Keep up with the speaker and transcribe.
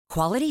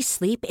Quality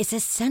sleep is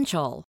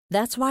essential.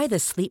 That's why the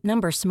Sleep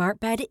Number Smart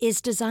Bed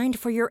is designed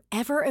for your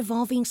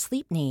ever-evolving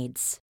sleep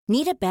needs.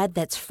 Need a bed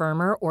that's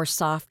firmer or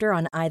softer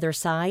on either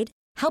side?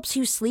 Helps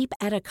you sleep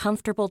at a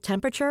comfortable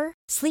temperature?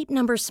 Sleep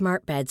Number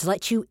Smart Beds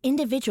let you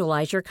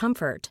individualize your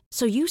comfort,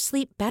 so you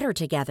sleep better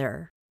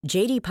together.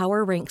 J.D.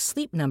 Power ranks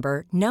Sleep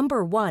Number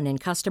number 1 in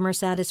customer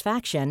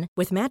satisfaction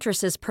with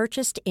mattresses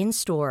purchased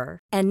in-store.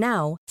 And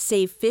now,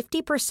 save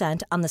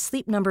 50% on the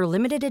Sleep Number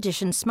Limited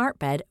Edition Smart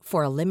Bed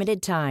for a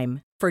limited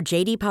time. For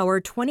J.D. Power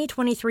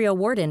 2023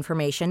 award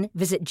information,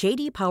 visit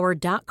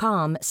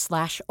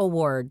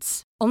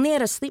jdpower.com/awards. Only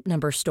at a Sleep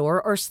Number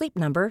store or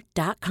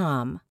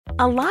sleepnumber.com.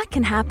 A lot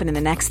can happen in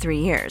the next 3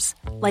 years.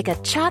 Like a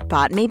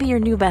chatbot may be your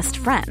new best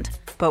friend.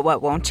 But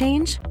what won't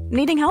change?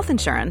 Needing health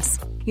insurance.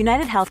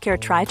 United Healthcare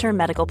Tri-Term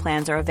Medical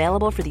Plans are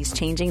available for these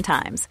changing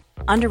times.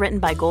 Underwritten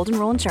by Golden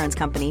Rule Insurance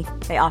Company,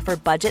 they offer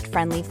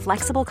budget-friendly,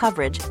 flexible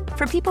coverage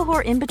for people who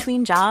are in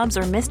between jobs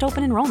or missed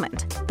open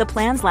enrollment. The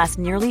plans last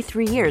nearly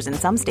 3 years in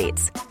some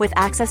states, with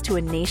access to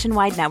a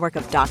nationwide network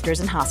of doctors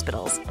and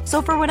hospitals.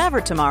 So for whatever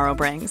tomorrow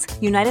brings,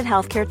 United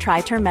Healthcare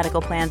Tri-Term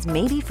Medical Plans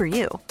may be for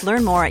you.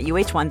 Learn more at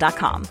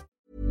uh1.com.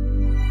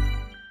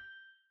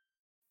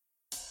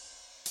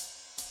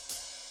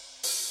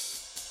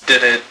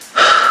 Did it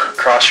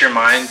cross your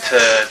mind to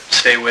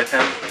stay with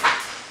him?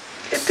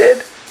 It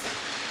did.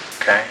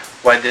 Okay.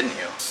 Why didn't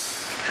you?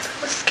 Because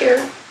I was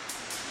scared.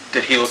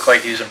 Did he look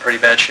like he was in pretty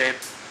bad shape?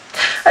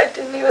 I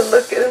didn't even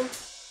look at him.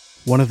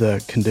 One of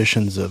the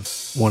conditions of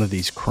one of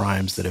these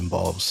crimes that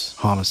involves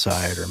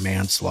homicide or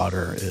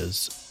manslaughter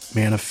is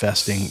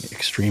manifesting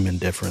extreme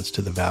indifference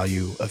to the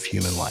value of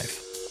human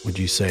life. Would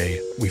you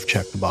say we've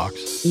checked the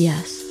box?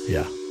 Yes.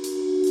 Yeah.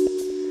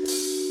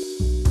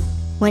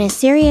 When a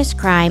serious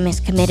crime is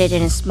committed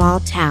in a small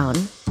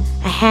town,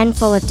 a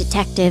handful of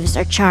detectives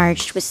are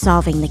charged with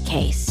solving the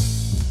case.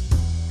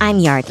 I'm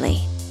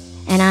Yardley,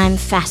 and I'm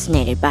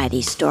fascinated by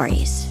these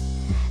stories.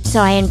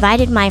 So I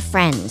invited my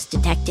friends,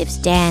 Detectives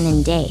Dan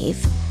and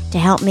Dave, to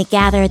help me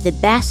gather the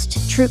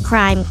best true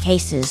crime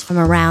cases from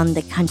around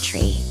the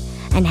country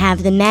and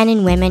have the men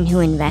and women who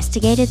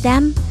investigated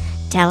them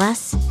tell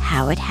us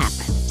how it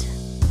happened.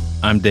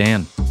 I'm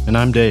Dan. And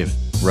I'm Dave.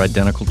 We're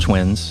identical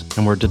twins,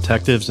 And we're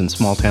detectives in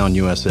small-town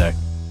USA.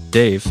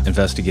 Dave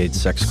investigates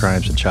sex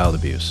crimes and child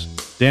abuse.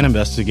 Dan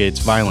investigates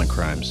violent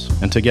crimes,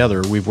 and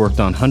together we've worked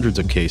on hundreds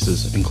of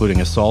cases,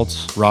 including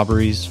assaults,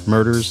 robberies,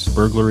 murders,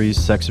 burglaries,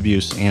 sex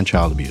abuse, and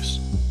child abuse.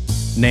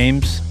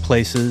 Names,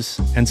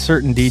 places, and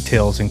certain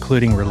details,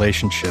 including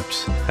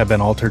relationships, have been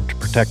altered to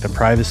protect the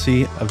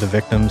privacy of the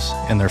victims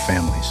and their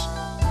families.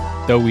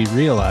 Though we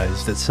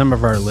realize that some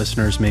of our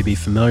listeners may be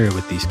familiar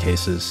with these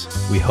cases,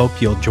 we hope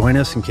you'll join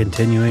us in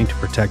continuing to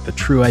protect the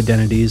true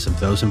identities of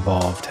those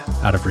involved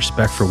out of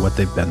respect for what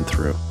they've been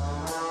through.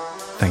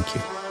 Thank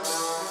you.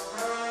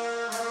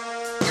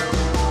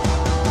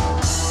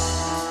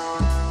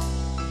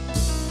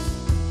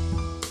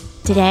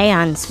 Today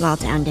on Small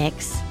Town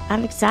Dicks,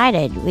 I'm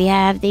excited. We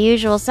have the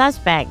usual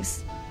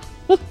suspects.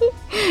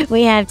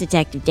 We have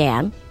Detective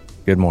Dan.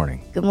 Good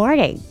morning. Good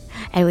morning.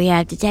 And we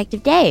have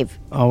Detective Dave.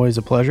 Always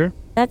a pleasure.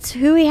 That's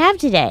who we have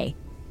today.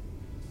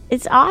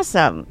 It's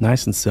awesome.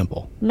 Nice and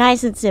simple.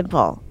 Nice and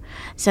simple.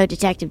 So,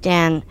 Detective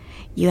Dan,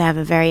 you have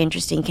a very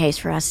interesting case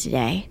for us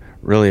today.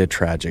 Really a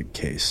tragic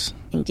case.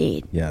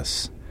 Indeed.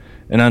 Yes.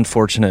 An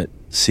unfortunate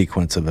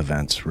sequence of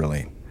events,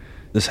 really.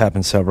 This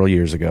happened several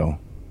years ago,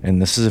 and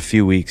this is a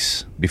few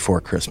weeks before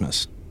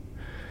Christmas.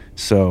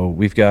 So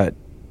we've got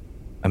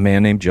a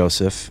man named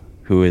Joseph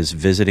who is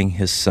visiting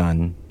his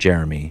son,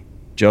 Jeremy.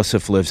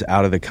 Joseph lives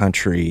out of the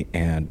country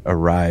and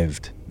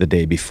arrived the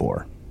day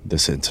before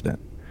this incident.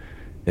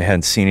 They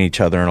hadn't seen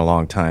each other in a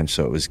long time,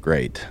 so it was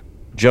great.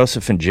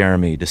 Joseph and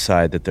Jeremy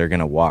decide that they're going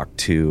to walk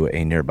to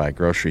a nearby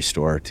grocery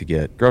store to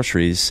get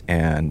groceries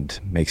and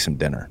make some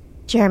dinner.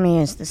 Jeremy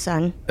is the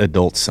son.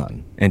 Adult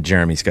son. And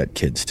Jeremy's got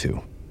kids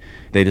too.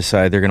 They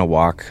decide they're going to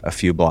walk a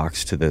few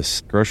blocks to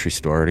this grocery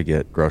store to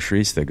get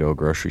groceries. They go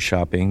grocery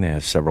shopping. They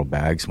have several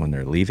bags when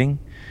they're leaving,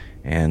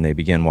 and they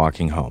begin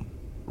walking home.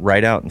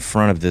 Right out in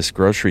front of this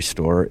grocery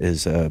store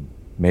is a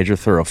major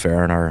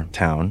thoroughfare in our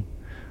town.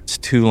 It's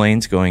 2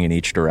 lanes going in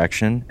each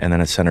direction and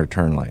then a center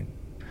turn lane.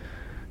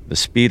 The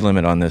speed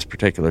limit on this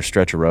particular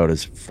stretch of road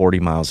is 40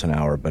 miles an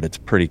hour, but it's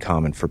pretty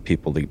common for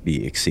people to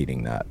be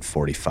exceeding that,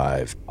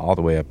 45, all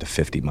the way up to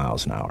 50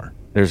 miles an hour.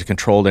 There's a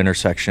controlled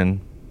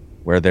intersection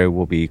where they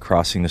will be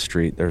crossing the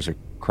street. There's a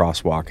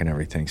crosswalk and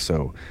everything.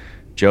 So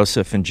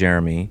Joseph and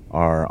Jeremy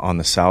are on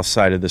the south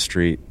side of the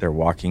street. They're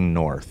walking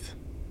north.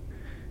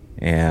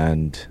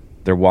 And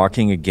they're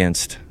walking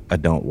against a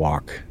don't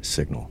walk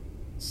signal.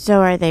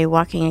 So are they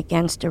walking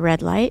against a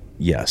red light?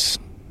 Yes.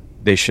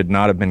 They should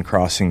not have been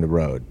crossing the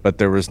road, but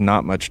there was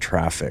not much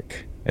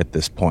traffic at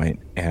this point.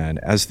 And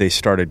as they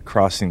started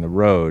crossing the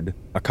road,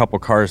 a couple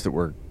cars that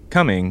were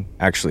coming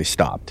actually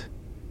stopped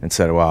and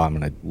said, well, I'm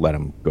going to let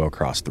them go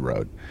across the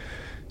road.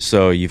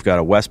 So you've got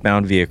a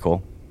westbound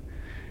vehicle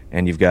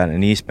and you've got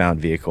an eastbound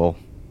vehicle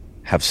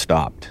have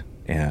stopped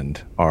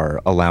and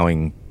are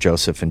allowing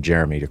Joseph and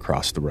Jeremy to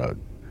cross the road.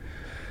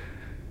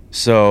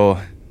 So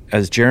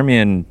As Jeremy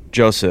and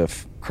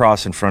Joseph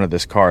cross in front of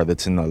this car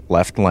that's in the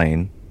left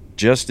lane,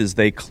 just as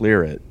they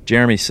clear it,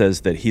 Jeremy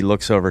says that he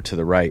looks over to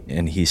the right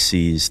and he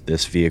sees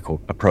this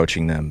vehicle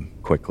approaching them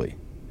quickly.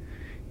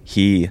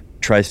 He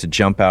tries to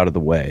jump out of the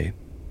way.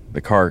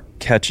 The car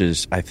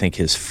catches, I think,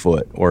 his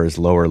foot or his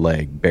lower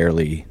leg,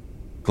 barely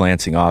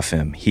glancing off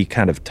him. He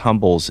kind of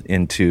tumbles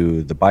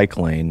into the bike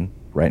lane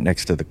right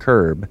next to the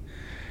curb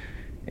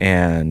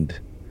and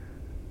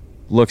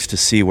looks to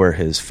see where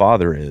his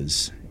father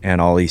is, and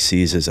all he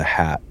sees is a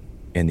hat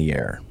in the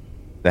air.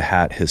 The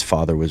hat his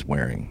father was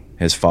wearing.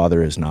 His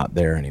father is not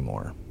there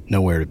anymore.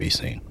 Nowhere to be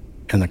seen.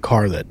 And the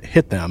car that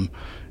hit them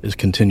is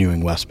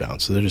continuing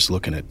westbound, so they're just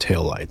looking at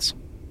taillights.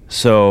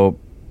 So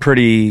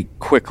pretty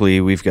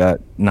quickly, we've got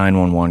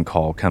 911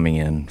 call coming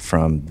in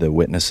from the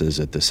witnesses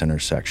at this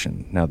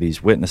intersection. Now,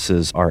 these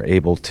witnesses are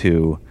able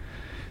to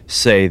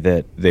say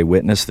that they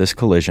witnessed this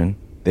collision.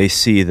 They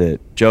see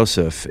that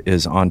Joseph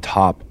is on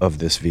top of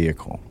this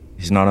vehicle.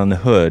 He's not on the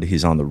hood,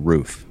 he's on the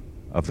roof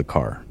of the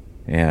car.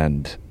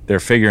 And they're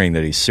figuring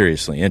that he's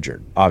seriously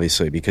injured,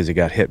 obviously, because he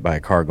got hit by a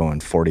car going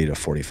 40 to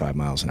 45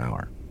 miles an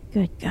hour.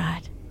 Good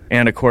God.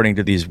 And according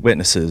to these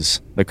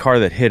witnesses, the car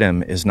that hit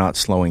him is not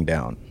slowing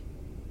down,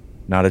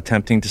 not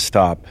attempting to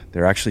stop.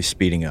 They're actually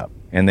speeding up,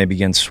 and they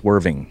begin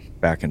swerving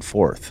back and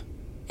forth.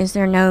 Is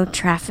there no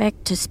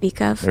traffic to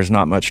speak of? There's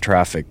not much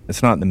traffic.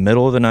 It's not in the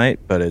middle of the night,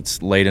 but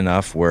it's late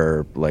enough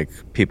where, like,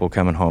 people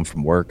coming home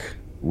from work,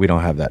 we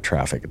don't have that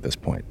traffic at this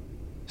point.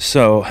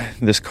 So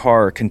this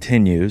car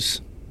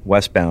continues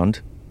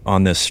westbound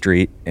on this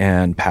street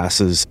and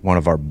passes one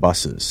of our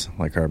buses,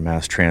 like our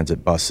mass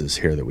transit buses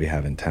here that we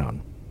have in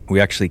town. We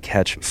actually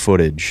catch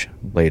footage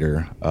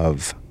later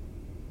of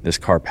this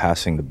car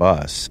passing the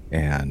bus,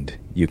 and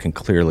you can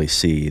clearly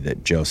see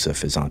that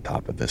Joseph is on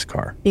top of this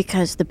car.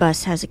 Because the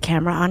bus has a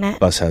camera on it?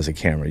 Bus has a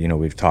camera. You know,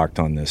 we've talked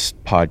on this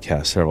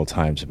podcast several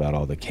times about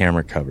all the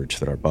camera coverage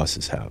that our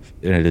buses have,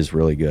 and it is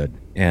really good.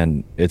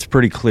 And it's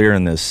pretty clear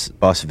in this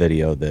bus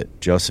video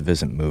that Joseph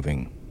isn't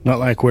moving. Not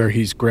like where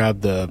he's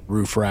grabbed the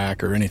roof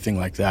rack or anything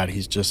like that.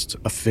 He's just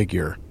a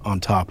figure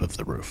on top of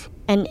the roof.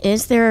 And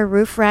is there a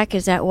roof rack?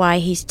 Is that why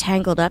he's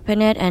tangled up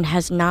in it and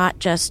has not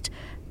just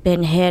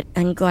been hit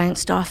and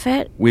glanced off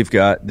it? We've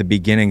got the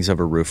beginnings of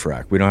a roof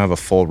rack. We don't have a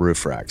full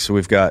roof rack. So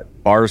we've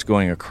got bars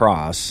going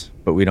across,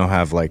 but we don't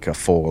have like a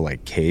full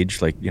like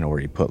cage, like, you know, where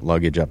you put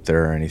luggage up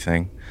there or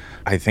anything.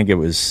 I think it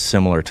was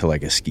similar to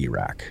like a ski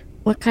rack.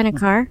 What kind of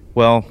car?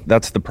 Well,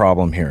 that's the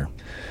problem here.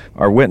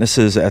 Our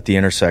witnesses at the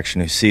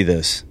intersection who see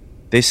this,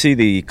 they see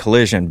the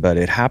collision, but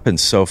it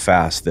happens so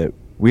fast that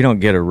we don't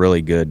get a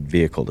really good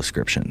vehicle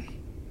description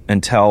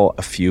until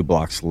a few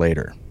blocks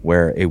later,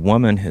 where a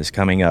woman is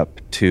coming up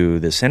to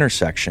this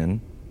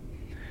intersection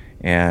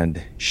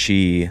and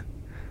she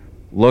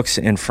looks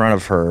in front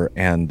of her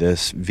and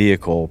this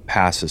vehicle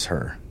passes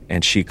her,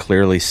 and she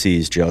clearly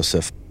sees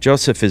Joseph.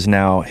 Joseph is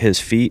now, his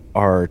feet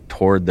are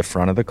toward the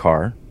front of the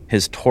car.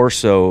 His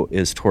torso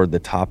is toward the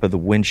top of the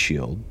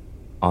windshield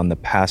on the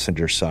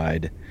passenger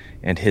side,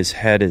 and his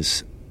head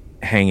is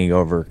hanging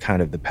over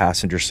kind of the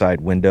passenger side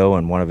window,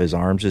 and one of his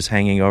arms is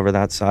hanging over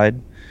that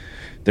side.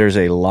 There's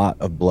a lot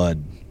of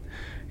blood,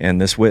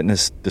 and this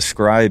witness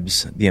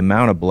describes the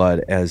amount of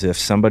blood as if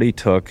somebody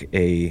took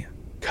a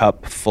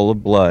cup full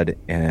of blood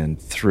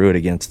and threw it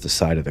against the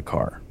side of the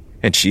car.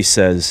 And she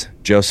says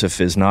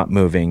Joseph is not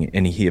moving,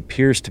 and he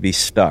appears to be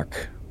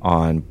stuck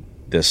on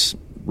this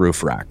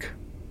roof rack.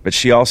 But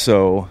she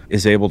also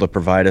is able to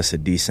provide us a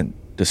decent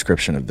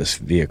description of this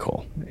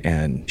vehicle,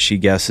 and she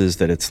guesses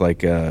that it's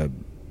like a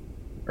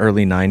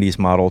early 90s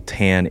model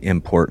tan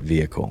import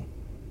vehicle,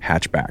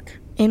 hatchback.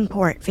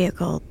 Import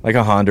vehicle. Like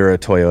a Honda or a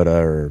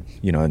Toyota or,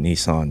 you know, a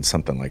Nissan,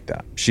 something like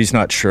that. She's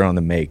not sure on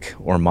the make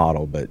or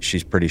model, but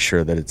she's pretty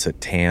sure that it's a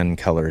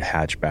tan-colored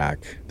hatchback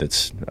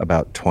that's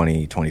about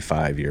 20,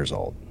 25 years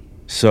old.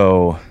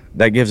 So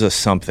that gives us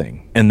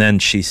something. And then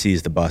she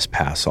sees the bus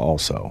pass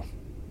also.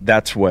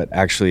 That's what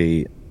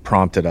actually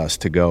prompted us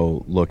to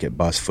go look at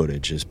bus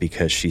footage, is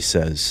because she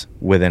says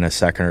within a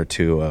second or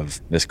two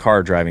of this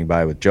car driving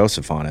by with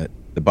Joseph on it,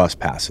 the bus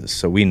passes.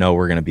 So we know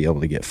we're going to be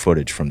able to get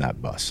footage from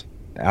that bus.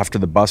 After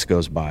the bus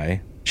goes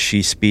by,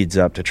 she speeds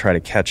up to try to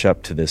catch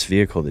up to this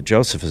vehicle that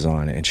Joseph is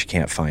on, and she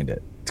can't find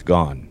it. It's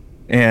gone.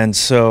 And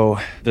so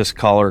this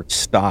caller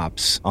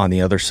stops on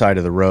the other side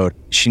of the road.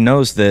 She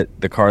knows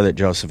that the car that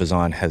Joseph is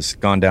on has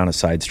gone down a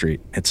side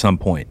street at some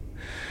point,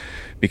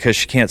 because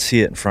she can't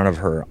see it in front of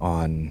her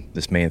on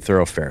this main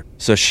thoroughfare.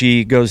 So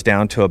she goes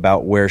down to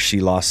about where she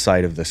lost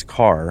sight of this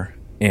car,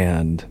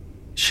 and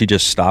she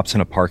just stops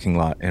in a parking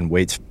lot and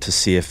waits to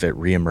see if it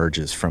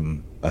reemerges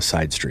from a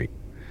side street.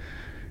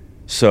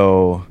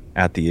 So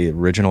at the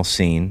original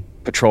scene,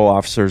 patrol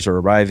officers are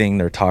arriving.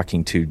 They're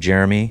talking to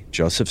Jeremy,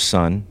 Joseph's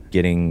son,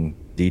 getting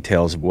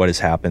details of what has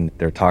happened.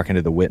 They're talking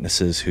to the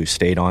witnesses who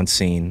stayed on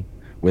scene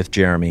with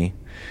Jeremy.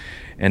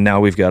 And now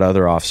we've got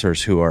other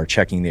officers who are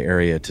checking the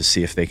area to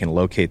see if they can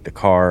locate the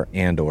car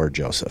and or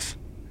Joseph.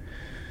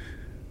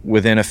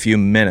 Within a few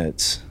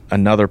minutes,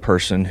 another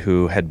person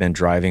who had been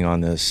driving on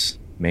this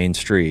main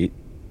street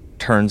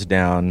turns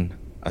down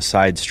a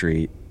side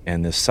street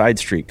and this side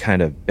street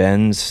kind of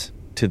bends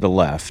to the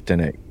left,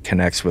 and it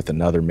connects with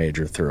another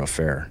major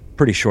thoroughfare.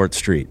 Pretty short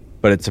street,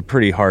 but it's a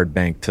pretty hard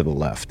bank to the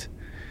left.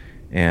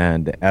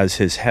 And as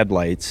his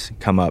headlights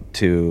come up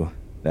to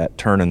that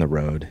turn in the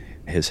road,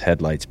 his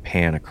headlights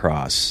pan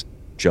across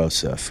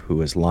Joseph, who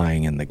is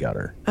lying in the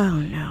gutter. Oh,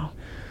 no.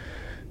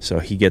 So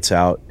he gets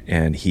out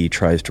and he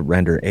tries to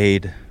render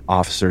aid.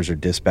 Officers are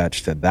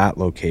dispatched to that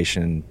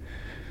location.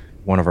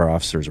 One of our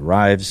officers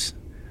arrives,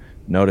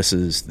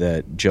 notices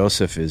that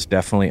Joseph is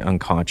definitely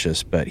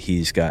unconscious, but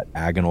he's got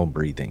agonal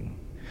breathing.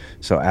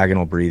 So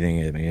agonal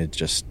breathing, I mean, it's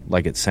just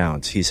like it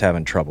sounds. He's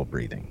having trouble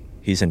breathing.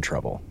 He's in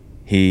trouble.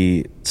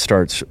 He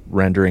starts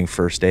rendering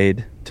first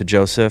aid to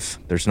Joseph.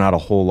 There's not a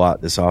whole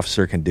lot this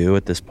officer can do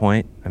at this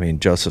point. I mean,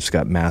 Joseph's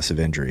got massive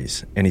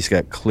injuries, and he's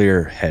got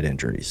clear head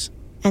injuries.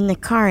 And the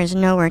car is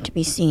nowhere to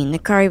be seen. The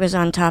car he was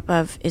on top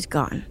of is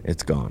gone.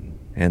 It's gone.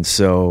 And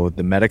so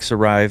the medics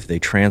arrive. They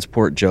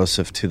transport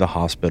Joseph to the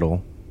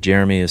hospital.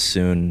 Jeremy is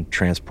soon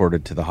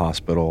transported to the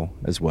hospital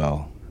as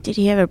well. Did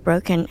he have a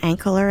broken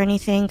ankle or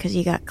anything? Because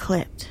he got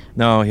clipped.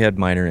 No, he had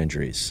minor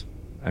injuries.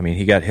 I mean,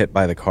 he got hit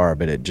by the car,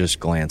 but it just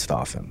glanced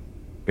off him.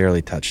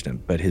 Barely touched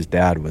him. But his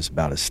dad was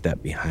about a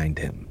step behind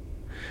him.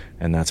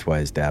 And that's why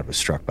his dad was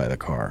struck by the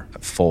car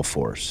at full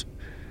force.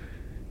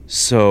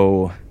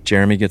 So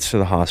Jeremy gets to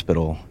the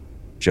hospital.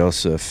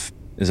 Joseph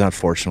is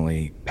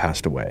unfortunately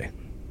passed away.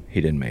 He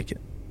didn't make it.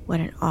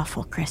 What an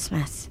awful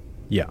Christmas.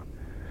 Yeah.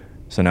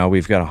 So now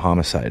we've got a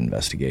homicide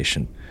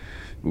investigation.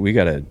 We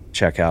got to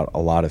check out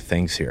a lot of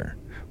things here.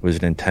 Was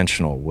it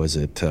intentional? Was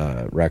it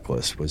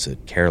reckless? Was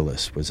it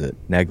careless? Was it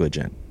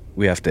negligent?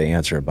 We have to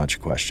answer a bunch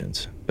of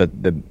questions.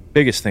 But the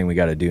biggest thing we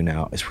got to do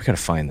now is we got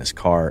to find this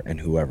car and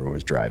whoever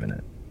was driving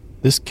it.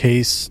 This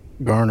case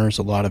garners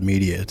a lot of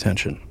media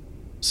attention.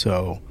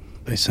 So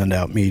they send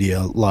out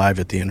media live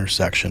at the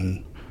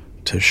intersection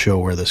to show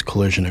where this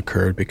collision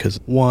occurred because,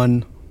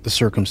 one, the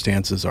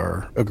circumstances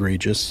are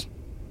egregious.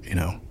 You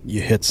know,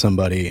 you hit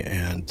somebody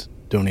and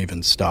don't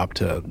even stop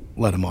to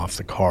let them off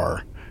the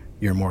car.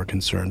 You're more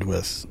concerned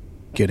with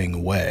getting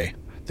away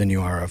than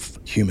you are of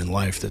human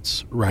life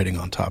that's riding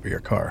on top of your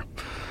car.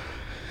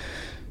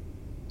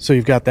 So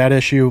you've got that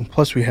issue,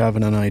 plus we have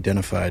an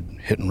unidentified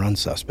hit-and-run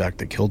suspect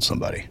that killed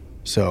somebody.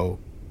 So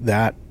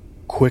that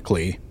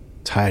quickly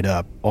tied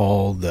up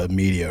all the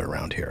media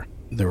around here.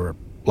 There were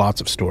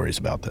lots of stories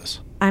about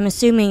this. I'm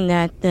assuming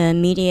that the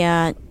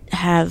media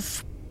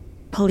have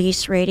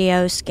police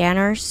radio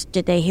scanners.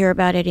 Did they hear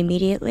about it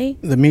immediately?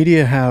 The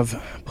media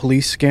have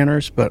police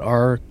scanners, but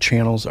our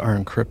channels are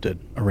encrypted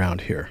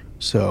around here.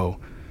 So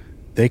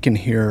they can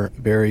hear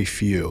very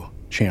few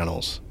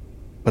channels,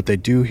 but they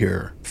do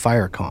hear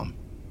fire comm.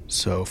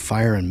 So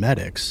fire and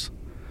medics,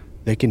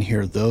 they can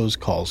hear those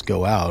calls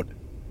go out,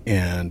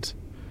 and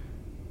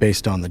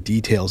based on the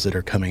details that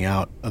are coming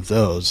out of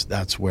those,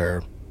 that's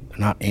where they're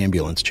not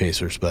ambulance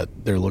chasers, but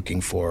they're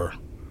looking for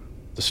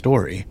the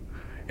story.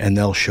 And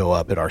they'll show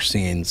up at our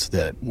scenes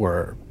that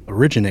were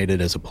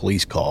originated as a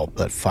police call,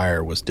 but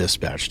fire was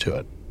dispatched to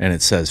it. And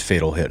it says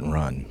fatal hit and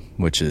run,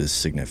 which is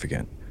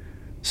significant.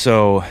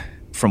 So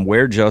from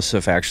where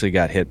Joseph actually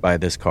got hit by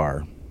this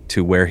car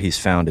to where he's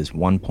found is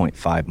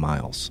 1.5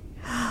 miles.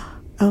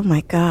 Oh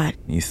my God.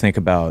 You think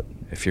about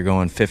if you're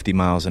going 50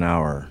 miles an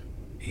hour,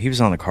 he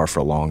was on the car for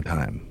a long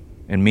time.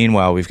 And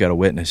meanwhile, we've got a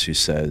witness who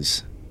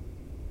says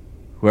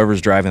whoever's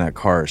driving that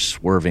car is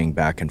swerving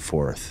back and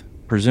forth,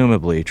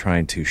 presumably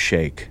trying to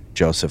shake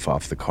Joseph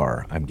off the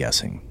car, I'm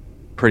guessing.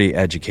 Pretty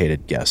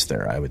educated guess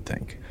there, I would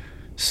think.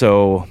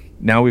 So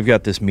now we've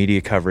got this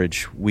media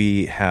coverage.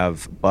 We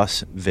have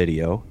bus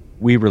video.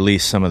 We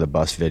released some of the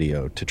bus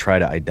video to try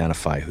to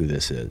identify who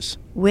this is.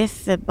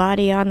 With the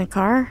body on the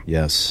car?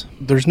 Yes.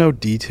 There's no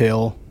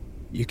detail.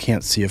 You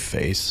can't see a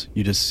face.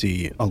 You just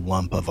see a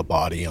lump of a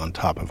body on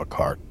top of a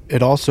car.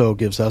 It also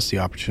gives us the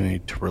opportunity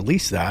to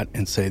release that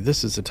and say,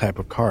 this is the type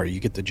of car. You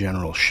get the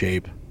general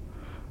shape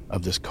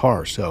of this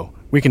car, so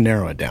we can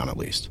narrow it down at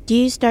least. Do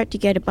you start to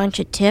get a bunch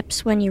of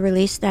tips when you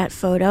release that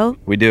photo?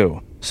 We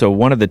do. So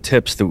one of the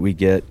tips that we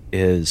get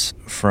is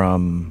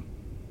from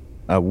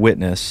a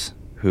witness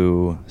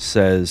who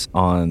says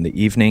on the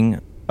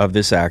evening of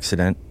this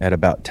accident at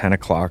about 10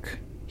 o'clock,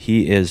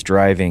 he is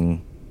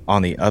driving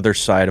on the other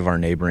side of our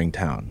neighboring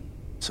town.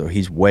 So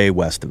he's way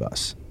west of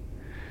us.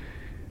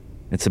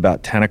 It's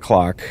about 10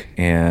 o'clock,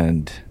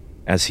 and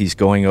as he's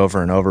going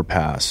over an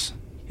overpass,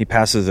 he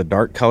passes a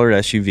dark-colored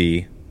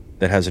SUV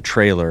that has a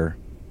trailer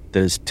that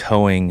is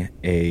towing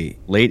a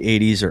late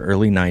 80s or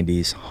early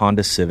 90s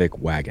Honda Civic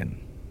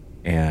wagon.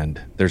 And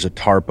there's a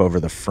tarp over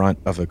the front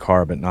of the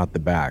car, but not the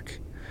back.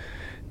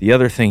 The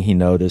other thing he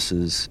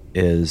notices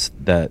is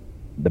that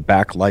the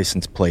back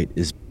license plate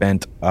is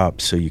bent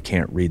up so you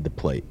can't read the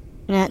plate.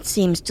 And that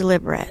seems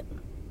deliberate.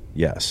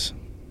 Yes.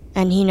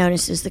 And he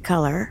notices the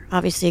color,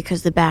 obviously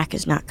because the back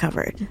is not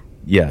covered.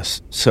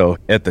 Yes. So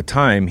at the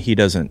time, he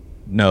doesn't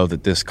know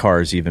that this car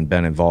has even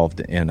been involved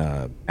in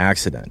an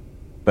accident.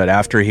 But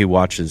after he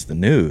watches the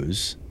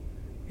news,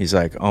 he's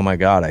like, oh my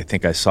God, I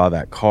think I saw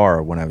that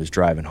car when I was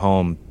driving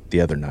home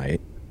the other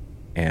night.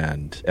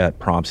 And that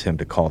prompts him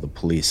to call the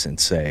police and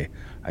say,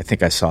 I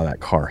think I saw that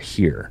car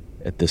here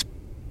at this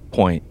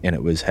point, and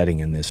it was heading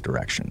in this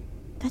direction.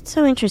 That's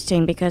so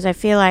interesting because I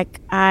feel like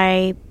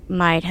I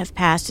might have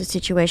passed a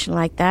situation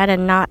like that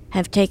and not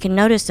have taken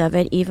notice of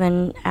it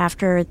even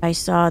after I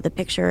saw the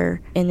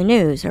picture in the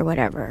news or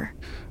whatever.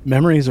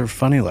 Memories are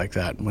funny like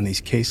that. When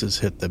these cases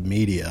hit the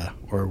media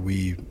or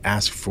we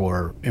ask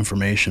for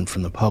information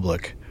from the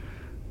public,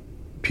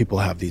 people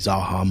have these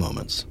aha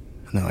moments.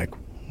 And they're like,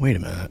 wait a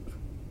minute,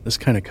 this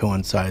kind of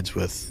coincides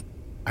with,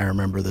 I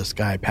remember this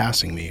guy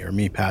passing me or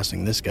me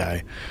passing this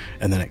guy,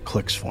 and then it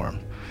clicks for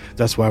them.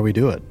 That's why we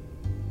do it.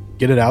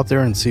 Get it out there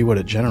and see what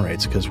it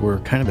generates, because we're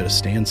kind of at a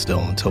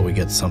standstill until we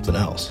get something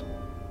else.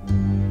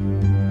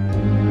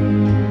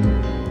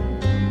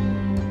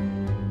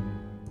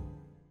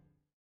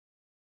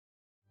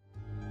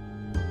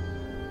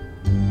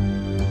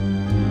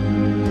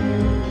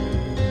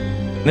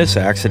 This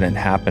accident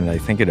happened, I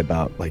think, at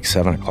about like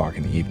 7 o'clock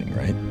in the evening,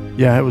 right?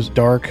 Yeah, it was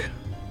dark,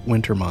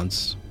 winter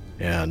months,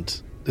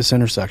 and this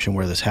intersection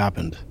where this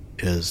happened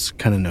is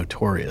kind of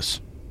notorious.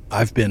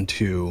 I've been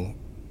to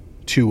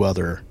 2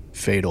 other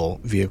fatal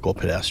vehicle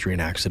pedestrian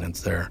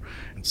accidents there.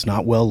 It's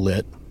not well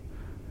lit.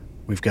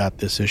 We've got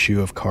this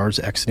issue of cars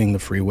exiting the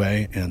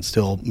freeway and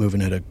still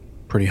moving at a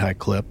pretty high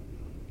clip.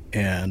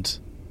 And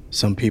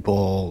some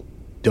people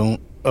don't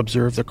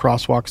observe the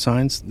crosswalk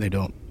signs. They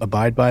don't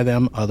abide by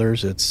them.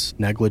 Others, it's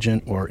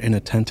negligent or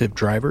inattentive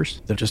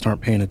drivers that just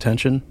aren't paying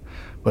attention.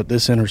 But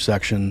this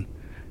intersection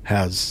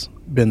has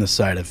been the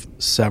site of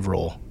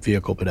several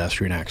vehicle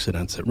pedestrian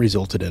accidents that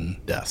resulted in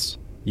deaths.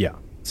 Yeah.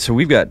 So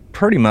we've got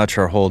pretty much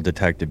our whole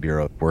detective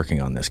bureau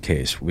working on this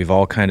case. We've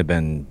all kind of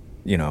been,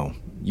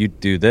 you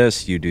do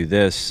this, you do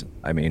this.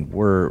 I mean,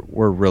 we're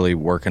really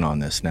working on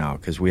this now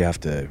because we have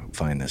to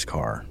find this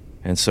car.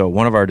 And so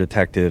one of our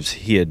detectives,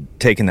 he had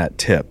taken that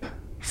tip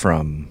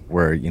from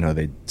where,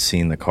 they'd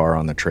seen the car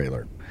on the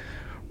trailer.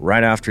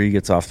 Right after he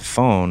gets off the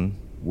phone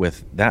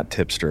with that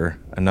tipster,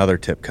 another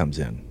tip comes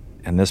in.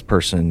 And this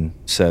person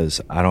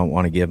says, I don't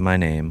want to give my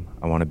name.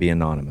 I want to be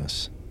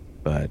anonymous.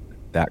 But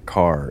that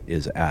car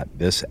is at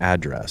this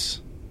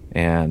address.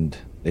 And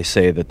they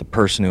say that the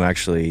person who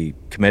actually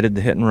committed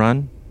the hit and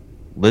run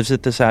lives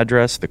at this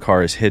address. The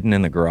car is hidden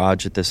in the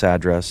garage at this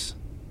address.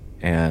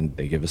 And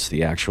they give us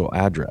the actual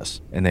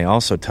address. And they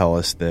also tell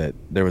us that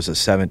there was a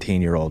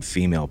 17-year-old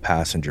female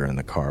passenger in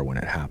the car when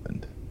it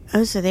happened.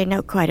 Oh, so they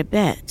know quite a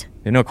bit.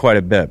 They know quite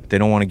a bit, but they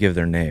don't want to give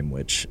their name,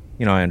 which,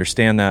 I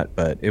understand that,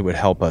 but it would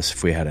help us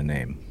if we had a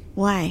name.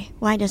 Why?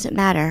 Why does it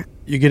matter?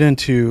 You get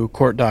into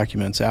court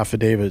documents,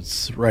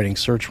 affidavits, writing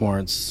search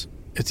warrants.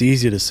 It's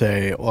easy to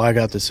say, well, I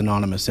got this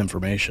anonymous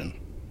information.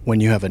 When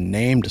you have a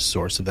named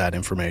source of that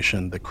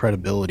information, the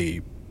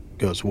credibility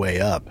goes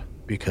way up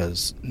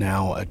because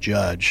now a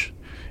judge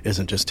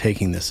isn't just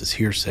taking this as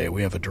hearsay.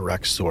 We have a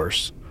direct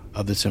source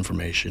of this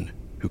information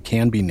who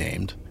can be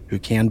named, who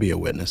can be a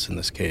witness in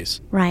this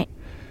case. Right.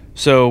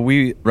 So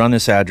we run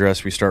this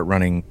address, we start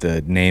running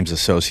the names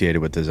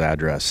associated with this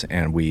address,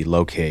 and we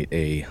locate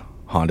a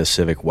Honda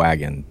Civic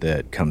wagon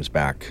that comes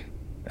back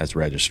as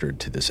registered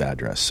to this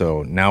address.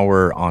 So now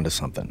we're onto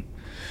something.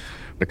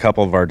 A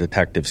couple of our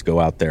detectives go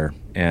out there,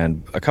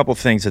 and a couple of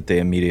things that they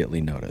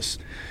immediately notice.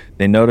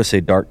 They notice a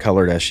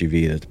dark-colored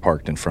SUV that's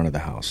parked in front of the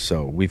house.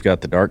 So we've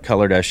got the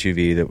dark-colored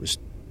SUV that was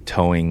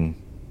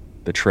towing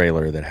the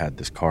trailer that had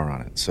this car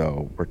on it.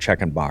 So we're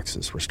checking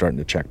boxes. We're starting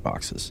to check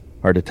boxes.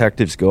 Our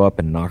detectives go up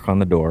and knock on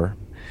the door,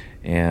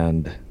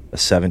 and a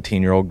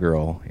 17-year-old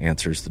girl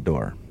answers the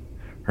door.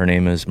 Her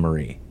name is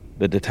Marie.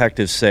 The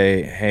detectives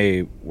say,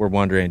 hey, we're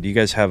wondering, do you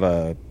guys have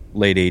a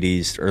late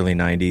 80s, early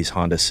 90s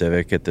Honda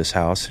Civic at this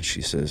house? And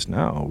she says,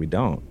 no, we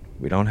don't.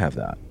 We don't have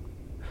that.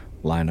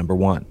 Lie number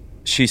 1.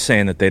 She's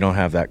saying that they don't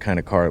have that kind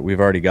of car. We've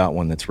already got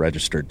one that's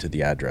registered to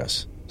the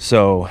address.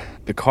 So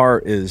the car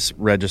is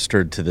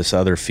registered to this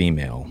other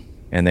female,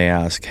 and they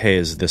ask, hey,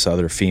 is this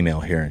other female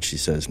here? And she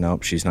says,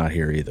 nope, she's not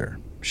here either.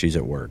 She's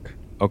at work.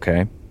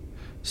 Okay.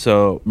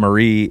 So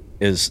Marie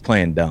is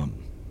playing dumb.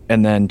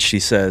 And then she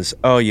says,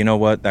 oh, you know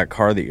what? That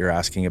car that you're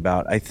asking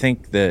about, I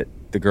think that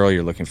the girl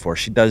you're looking for,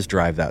 she does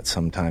drive that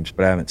sometimes,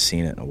 but I haven't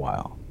seen it in a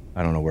while.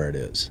 I don't know where it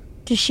is.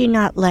 Does she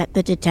not let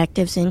the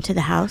detectives into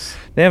the house?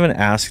 They haven't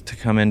asked to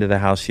come into the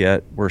house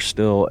yet. We're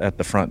still at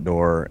the front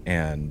door,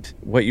 and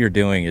what you're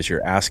doing is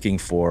you're asking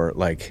for,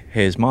 like,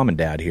 hey, is mom and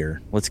dad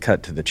here? Let's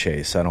cut to the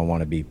chase. I don't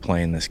want to be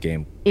playing this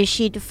game. Is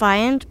she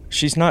defiant?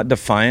 She's not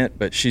defiant,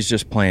 but she's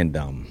just playing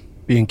dumb.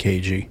 Being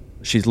cagey.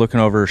 She's looking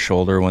over her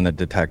shoulder when the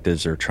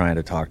detectives are trying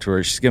to talk to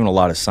her. She's giving a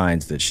lot of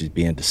signs that she's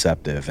being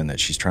deceptive and that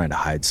she's trying to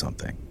hide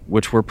something,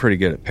 which we're pretty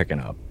good at picking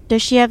up.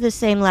 Does she have the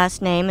same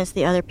last name as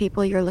the other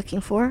people you're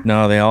looking for?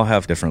 No, they all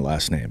have different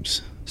last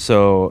names.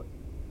 So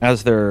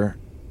as they're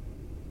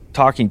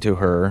talking to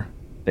her,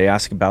 they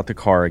ask about the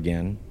car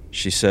again.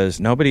 She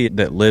says nobody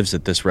that lives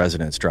at this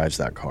residence drives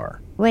that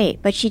car.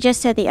 Wait, but she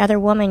just said the other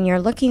woman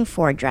you're looking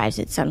for drives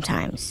it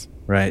sometimes.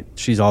 Right.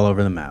 She's all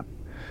over the map.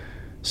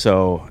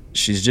 So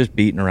she's just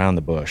beating around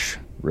the bush,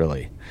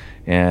 really.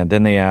 And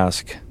then they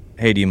ask,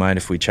 hey, do you mind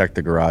if we check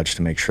the garage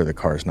to make sure the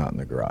car's not in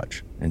the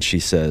garage? And she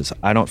says,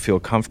 I don't feel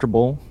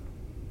comfortable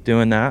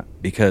doing that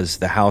because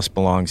the house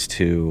belongs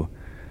to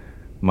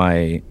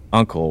my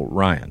uncle,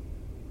 Ryan.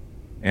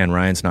 And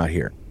Ryan's not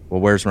here.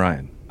 Well, where's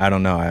Ryan? I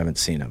don't know. I haven't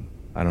seen him.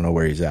 I don't know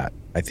where he's at.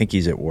 I think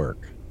he's at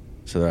work.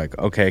 So they're like,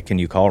 okay, can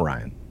you call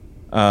Ryan?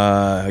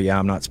 Yeah,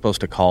 I'm not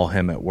supposed to call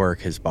him at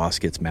work. His boss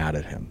gets mad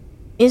at him.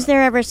 Is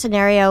there ever a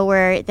scenario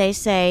where they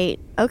say,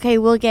 okay,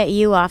 we'll get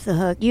you off the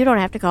hook. You don't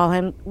have to call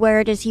him.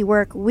 Where does he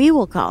work? We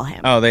will call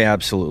him. Oh, they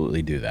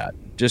absolutely do that.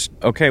 Just,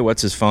 okay,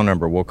 what's his phone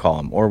number? We'll call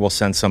him. Or we'll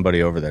send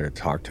somebody over there to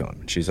talk to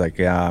him. And she's like,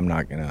 yeah, I'm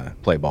not going to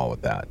play ball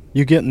with that.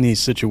 You get in these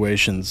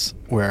situations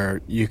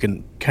where you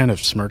can kind of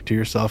smirk to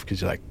yourself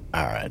because you're like,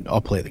 all right,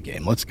 I'll play the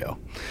game. Let's go.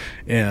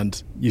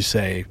 And you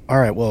say, all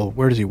right, well,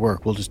 where does he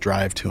work? We'll just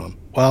drive to him.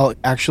 Well,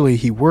 actually,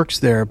 he works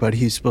there, but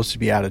he's supposed to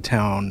be out of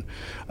town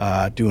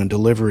doing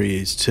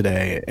deliveries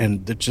today.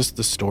 And just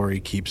the story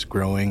keeps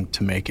growing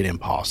to make it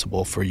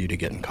impossible for you to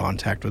get in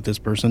contact with this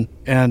person.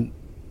 And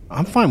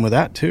I'm fine with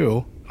that,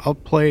 too. I'll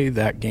play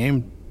that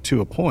game to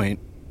a point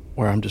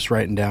where I'm just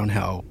writing down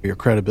how your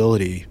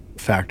credibility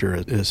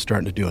factor is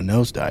starting to do a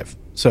nosedive.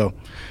 So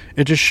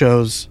it just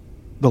shows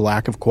the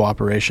lack of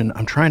cooperation.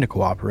 I'm trying to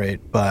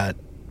cooperate, but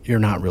you're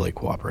not really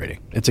cooperating.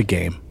 It's a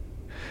game.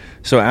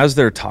 So as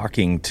they're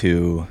talking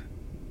to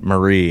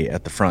Marie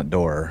at the front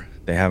door,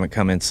 they haven't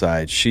come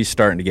inside. She's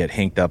starting to get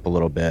hinked up a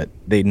little bit.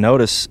 They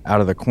notice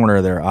out of the corner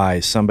of their eye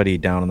somebody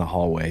down in the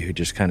hallway who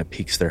just kind of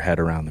peeks their head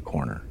around the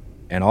corner.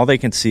 And all they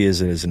can see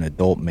is it is an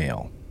adult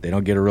male. They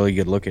don't get a really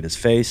good look at his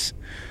face.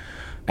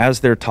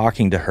 As they're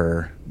talking to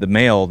her, the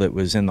male that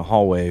was in the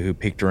hallway who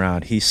peeked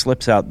around, he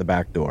slips out the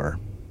back door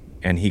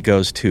and he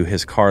goes to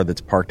his car that's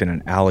parked in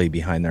an alley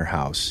behind their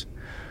house.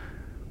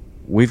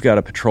 We've got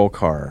a patrol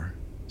car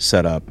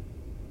set up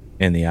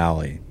in the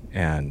alley,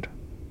 and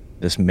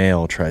this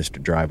male tries to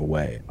drive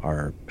away.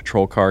 Our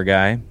patrol car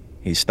guy,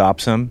 he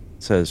stops him,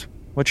 says,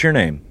 "What's your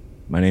name?"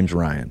 "My name's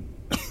Ryan."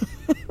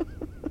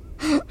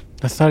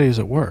 I thought he was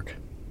at work.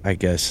 I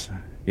guess,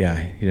 yeah,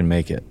 he didn't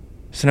make it.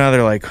 So now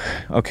they're like,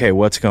 okay,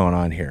 what's going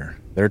on here?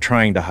 They're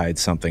trying to hide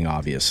something,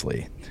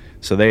 obviously.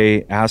 So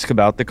they ask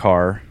about the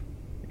car,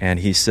 and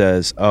he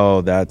says,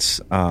 oh,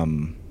 that's,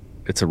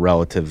 it's a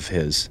relative of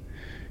his.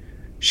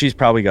 She's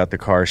probably got the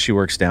car. She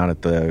works down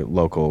at the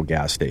local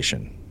gas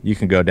station. You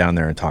can go down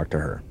there and talk to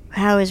her.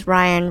 How is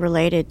Ryan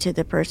related to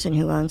the person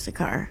who owns the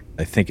car?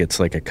 I think it's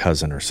like a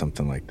cousin or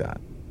something like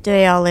that. Do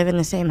they all live in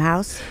the same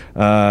house?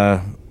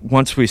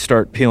 Once we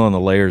start peeling the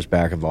layers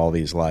back of all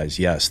these lies,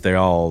 yes, they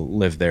all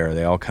live there.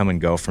 They all come and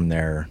go from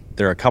there.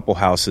 There are a couple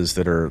houses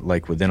that are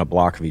like within a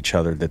block of each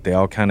other that they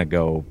all kind of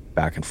go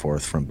back and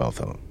forth from both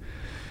of them.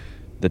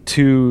 The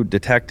two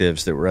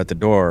detectives that were at the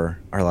door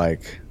are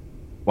like,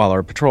 while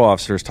our patrol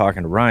officer is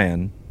talking to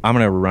Ryan, I'm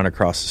going to run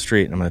across the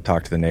street and I'm going to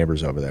talk to the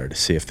neighbors over there to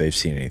see if they've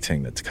seen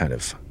anything that's kind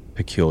of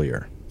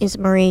peculiar. Is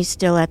Marie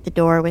still at the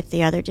door with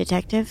the other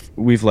detective?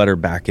 We've let her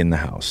back in the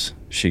house.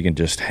 She can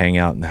just hang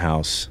out in the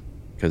house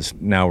because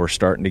now we're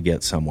starting to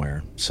get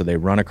somewhere. So they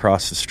run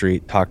across the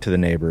street, talk to the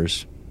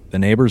neighbors. The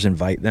neighbors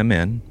invite them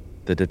in,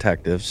 the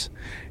detectives,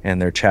 and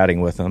they're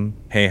chatting with them.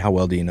 Hey, how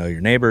well do you know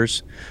your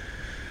neighbors?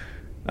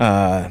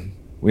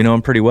 We know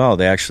them pretty well.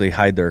 They actually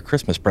hide their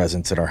Christmas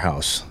presents at our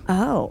house.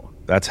 Oh.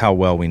 That's how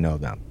well we know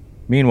them.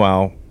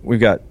 Meanwhile, we've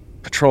got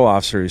patrol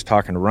officer who's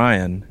talking to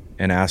Ryan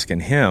and asking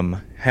him,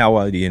 how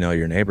well do you know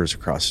your neighbors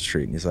across the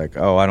street? And he's like,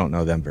 oh, I don't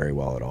know them very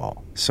well at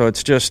all. So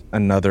it's just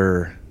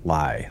another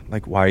lie.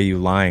 Like, why are you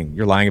lying?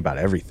 You're lying about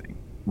everything.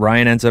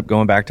 Ryan ends up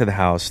going back to the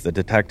house. The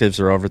detectives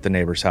are over at the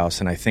neighbor's house,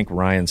 and I think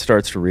Ryan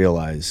starts to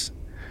realize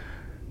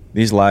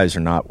these lies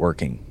are not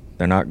working.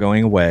 They're not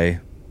going away.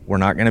 We're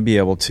not going to be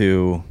able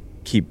to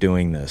keep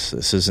doing this.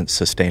 This isn't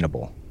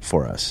sustainable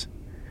for us.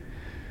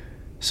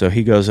 So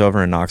he goes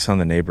over and knocks on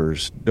the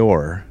neighbor's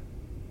door.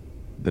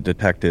 The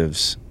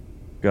detectives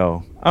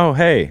go, oh,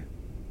 hey,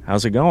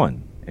 how's it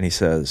going? And he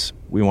says,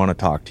 we want to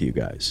talk to you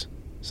guys.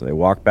 So they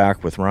walk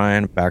back with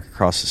Ryan, back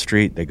across the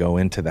street. They go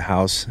into the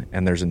house,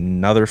 and there's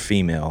another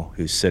female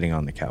who's sitting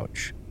on the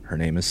couch. Her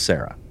name is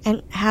Sarah.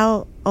 And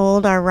how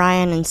old are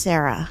Ryan and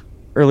Sarah?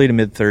 Early to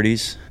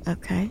mid-30s.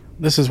 Okay.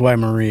 This is why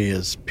Marie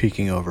is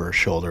peeking over her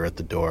shoulder at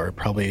the door.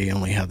 Probably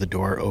only had the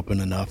door open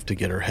enough to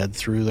get her head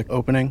through the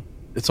opening.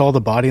 It's all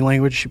the body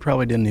language. She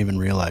probably didn't even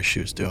realize she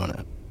was doing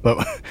it.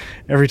 But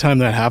every time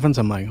that happens,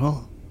 I'm like,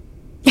 oh,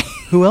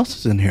 who else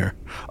is in here?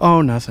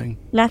 Oh, nothing.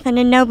 Nothing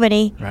and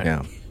nobody. Right.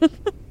 Yeah.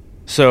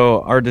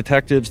 So our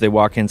detectives, they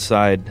walk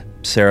inside.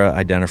 Sarah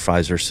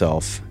identifies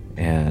herself,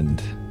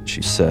 and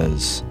she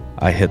says,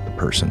 I hit the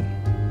person.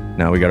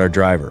 Now we got our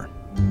driver.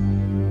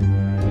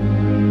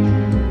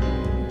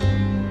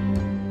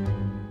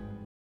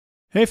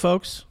 Hey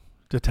folks,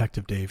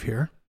 Detective Dave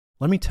here.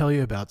 Let me tell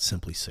you about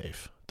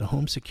SimpliSafe, the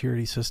home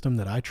security system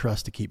that I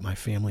trust to keep my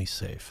family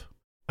safe.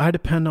 I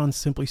depend on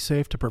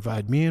SimpliSafe to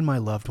provide me and my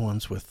loved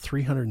ones with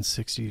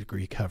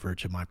 360-degree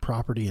coverage of my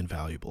property and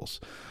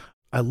valuables.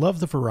 I love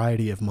the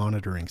variety of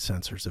monitoring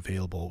sensors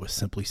available with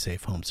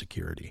SimpliSafe Home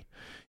Security.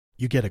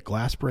 You get a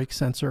glass break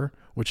sensor,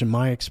 which in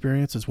my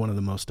experience is one of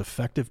the most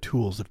effective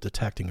tools of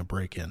detecting a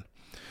break-in.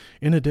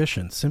 In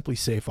addition,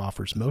 SimpliSafe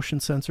offers motion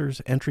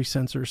sensors, entry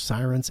sensors,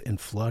 sirens,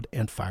 and flood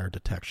and fire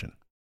detection.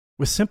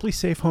 With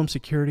SimpliSafe Home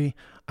Security,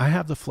 I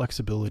have the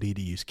flexibility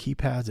to use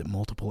keypads at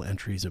multiple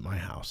entries at my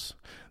house.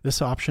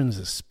 This option is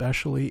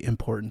especially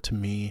important to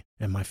me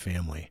and my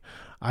family.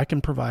 I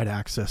can provide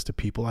access to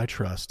people I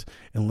trust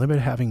and limit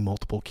having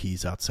multiple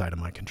keys outside of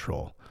my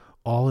control,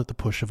 all at the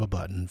push of a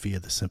button via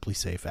the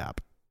SimpliSafe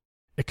app.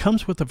 It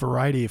comes with a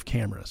variety of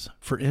cameras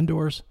for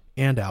indoors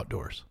and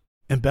outdoors.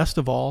 And best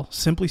of all,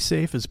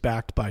 SimpliSafe is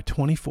backed by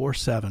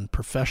 24/7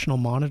 professional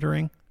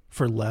monitoring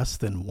for less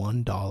than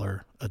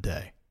 $1 a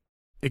day.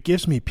 It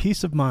gives me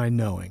peace of mind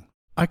knowing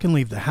I can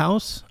leave the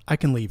house, I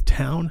can leave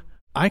town,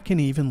 I can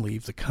even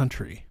leave the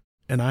country,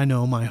 and I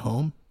know my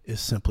home is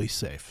simply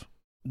safe.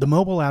 The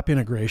mobile app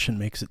integration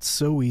makes it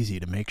so easy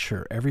to make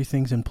sure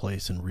everything's in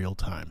place in real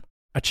time.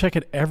 I check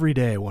it every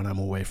day when I'm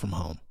away from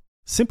home.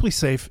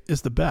 SimpliSafe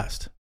is the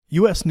best.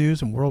 U.S.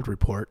 News & World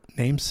Report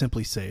named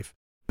SimpliSafe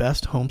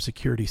Best Home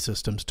Security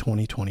Systems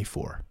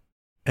 2024.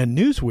 And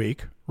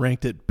Newsweek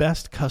ranked it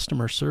Best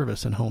Customer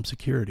Service in Home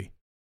Security.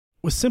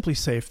 With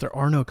SimpliSafe, there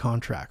are no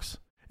contracts.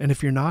 And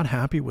if you're not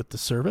happy with the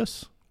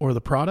service or the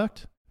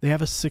product, they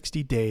have a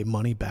 60-day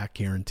money-back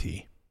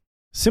guarantee.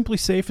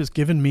 SimpliSafe has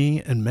given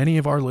me and many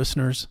of our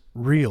listeners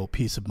real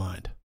peace of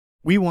mind.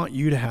 We want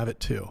you to have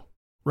it too.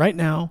 Right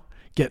now,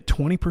 get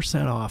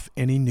 20% off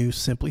any new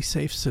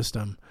SimpliSafe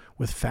system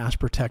with Fast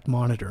Protect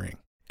monitoring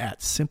at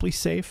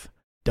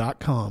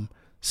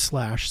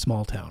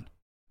simplisafe.com/smalltown.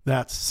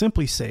 That's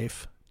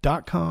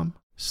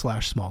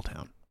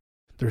simplisafe.com/smalltown.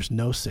 There's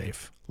no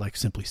safe like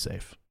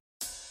SimpliSafe.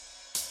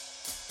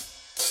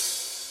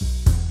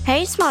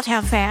 Hey, Small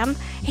Town fam,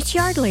 it's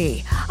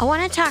Yardley. I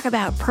want to talk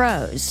about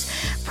Prose.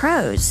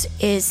 Prose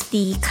is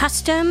the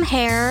custom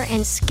hair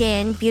and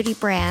skin beauty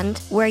brand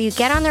where you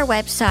get on their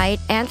website,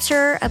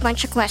 answer a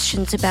bunch of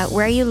questions about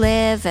where you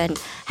live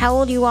and how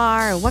old you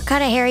are and what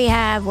kind of hair you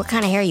have, what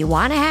kind of hair you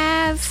want to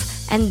have.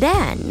 And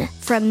then,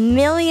 from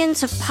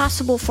millions of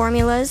possible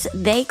formulas,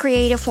 they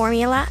create a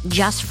formula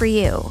just for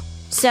you.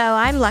 So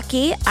I'm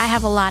lucky, I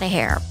have a lot of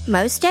hair.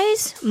 Most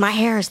days, my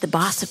hair is the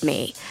boss of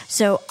me.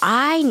 So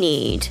I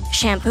need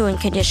shampoo and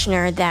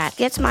conditioner that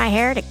gets my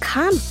hair to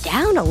calm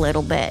down a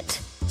little bit.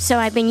 So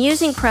I've been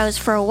using Prose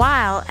for a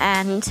while,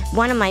 and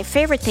one of my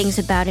favorite things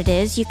about it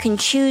is you can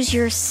choose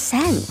your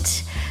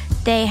scent.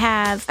 They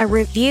have a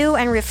review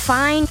and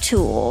refine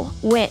tool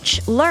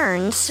which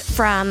learns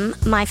from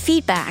my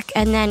feedback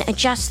and then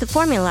adjusts the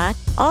formula.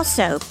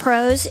 Also,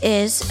 Prose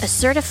is a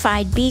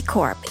certified B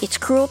Corp. It's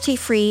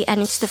cruelty-free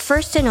and it's the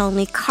first and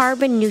only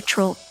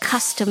carbon-neutral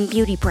custom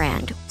beauty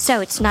brand.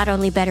 So it's not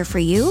only better for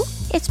you,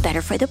 it's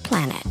better for the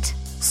planet.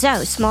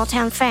 So, Small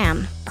Town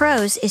fam,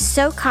 Prose is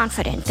so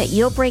confident that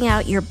you'll bring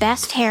out your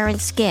best hair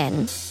and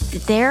skin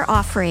that they're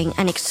offering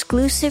an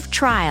exclusive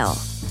trial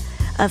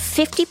of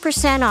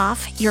 50%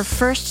 off your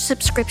first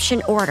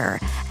subscription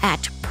order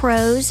at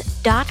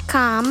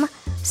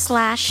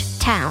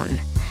prose.com/town.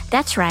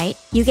 That's right,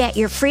 you get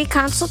your free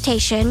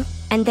consultation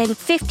and then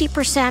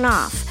 50%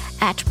 off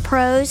at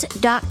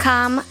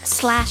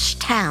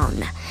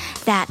prose.com/town.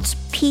 That's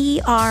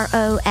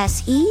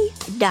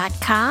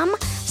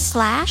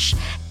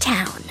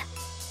prose.com/town.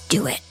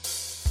 Do it.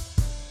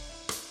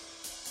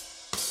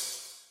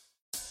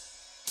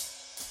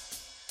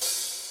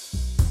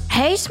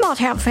 Hey, Small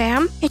Town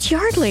fam, it's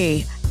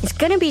Yardley. It's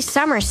gonna be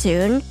summer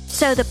soon,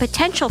 so the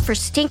potential for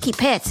stinky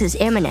pits is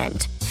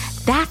imminent.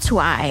 That's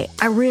why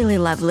I really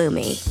love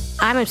Lumi.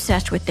 I'm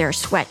obsessed with their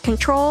sweat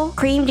control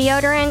cream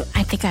deodorant.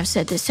 I think I've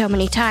said this so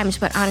many times,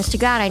 but honest to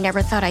God, I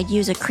never thought I'd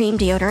use a cream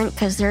deodorant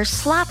because they're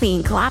sloppy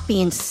and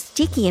gloppy and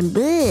sticky and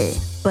bleh.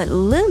 But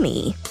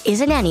Lumi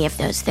isn't any of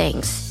those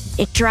things.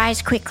 It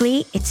dries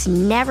quickly, it's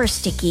never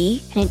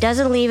sticky, and it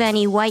doesn't leave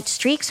any white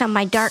streaks on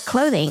my dark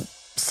clothing.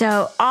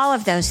 So all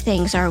of those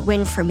things are a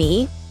win for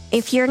me.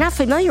 If you're not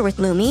familiar with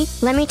Lumi,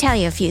 let me tell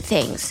you a few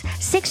things.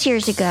 6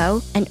 years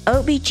ago, an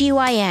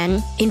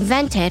OBGYN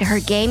invented her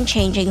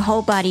game-changing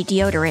whole-body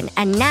deodorant,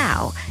 and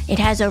now it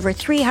has over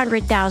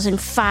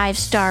 300,000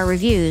 5-star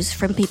reviews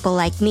from people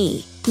like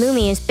me.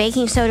 Lumi is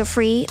baking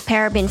soda-free,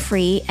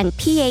 paraben-free, and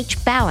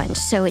pH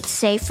balanced, so it's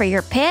safe for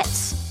your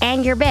pits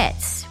and your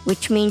bits,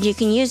 which means you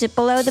can use it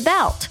below the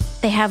belt.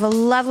 They have a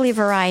lovely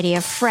variety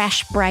of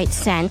fresh, bright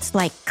scents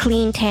like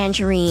clean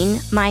tangerine,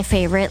 my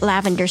favorite,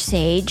 lavender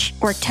sage,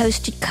 or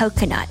toasted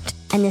coconut.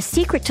 And the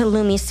secret to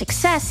Lumi's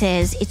success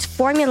is it's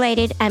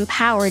formulated and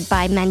powered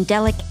by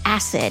mandelic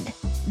acid.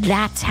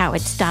 That's how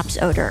it stops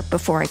odor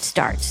before it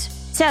starts.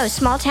 So,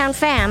 Small Town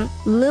fam,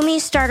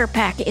 Lumi's starter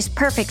pack is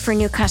perfect for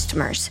new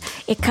customers.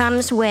 It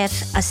comes with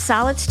a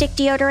solid stick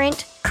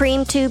deodorant,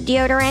 cream tube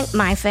deodorant,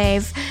 my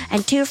fave,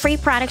 and 2 free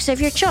products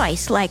of your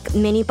choice like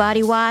mini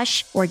body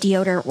wash or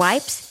deodorant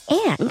wipes,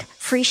 and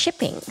free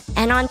shipping.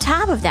 And on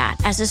top of that,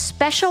 as a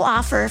special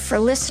offer for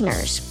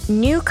listeners,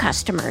 new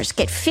customers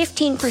get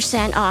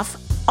 15% off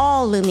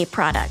all Lumi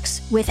products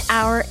with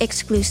our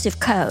exclusive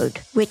code,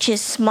 which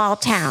is Small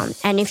Town.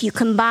 And if you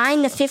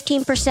combine the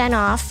 15%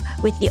 off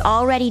with the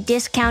already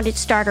discounted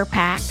starter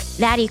pack,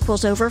 that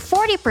equals over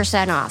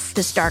 40% off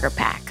the starter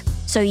pack.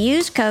 So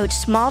use code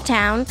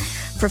SMALLTOWN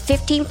for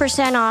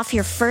 15% off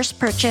your first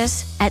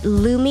purchase at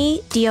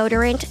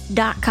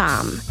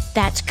LumeDeodorant.com.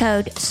 That's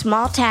code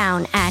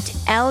SMALLTOWN at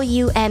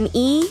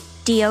LUME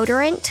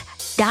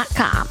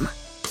deodorant.com.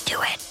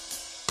 Do it.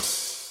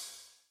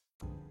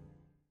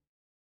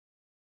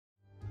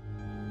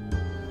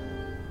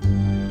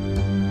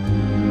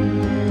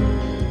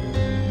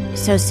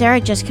 So Sarah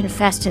just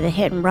confessed to the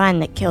hit and run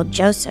that killed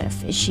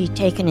Joseph. Is she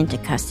taken into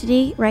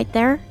custody right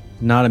there?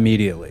 Not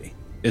immediately.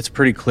 It's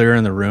pretty clear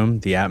in the room.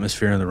 The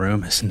atmosphere in the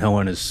room is no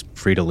one is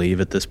free to leave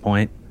at this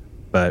point,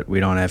 but we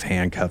don't have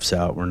handcuffs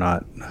out. We're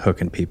not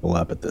hooking people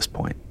up at this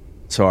point.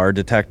 So our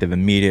detective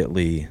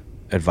immediately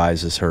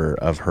advises her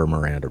of her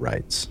Miranda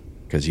rights,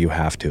 because you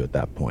have to at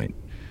that point.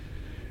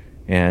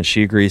 And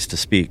she agrees to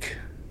speak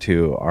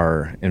to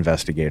our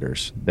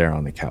investigators there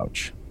on the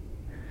couch.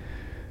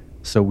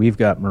 So we've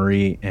got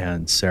Marie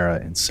and Sarah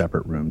in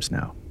separate rooms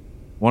now.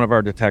 One of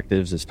our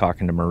detectives is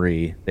talking to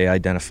Marie. They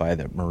identify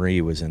that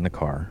Marie was in the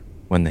car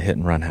when the hit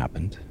and run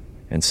happened,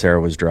 and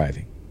Sarah was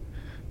driving.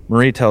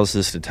 Marie tells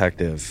this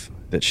detective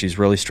that she's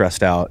really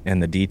stressed out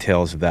and the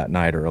details of that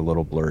night are a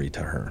little blurry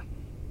to her.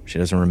 She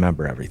doesn't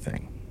remember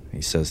everything.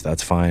 He says,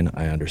 "That's fine,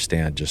 I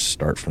understand, just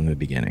start from the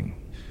beginning."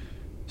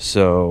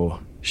 So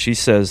she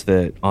says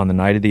that on the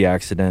night of the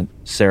accident,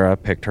 Sarah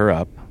picked her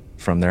up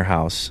from their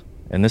house,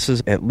 and this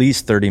is at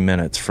least 30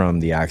 minutes from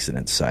the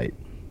accident site.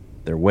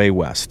 They're way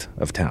west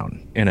of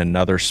town, in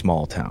another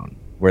small town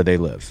where they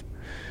live.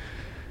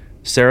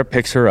 Sarah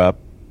picks her up,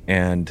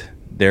 and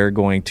they're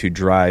going to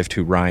drive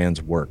to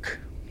Ryan's work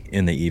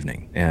in the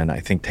evening, and I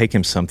think take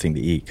him something to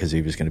eat because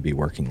he was going to be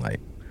working late.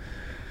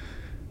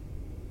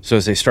 So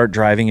as they start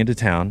driving into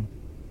town,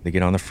 they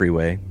get on the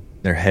freeway.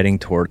 They're heading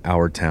toward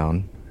our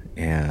town,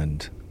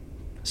 and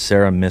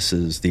Sarah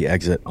misses the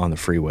exit on the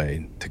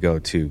freeway to go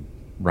to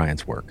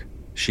Ryan's work.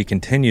 She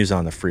continues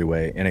on the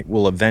freeway, and it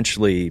will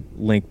eventually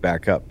link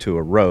back up to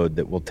a road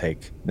that will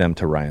take them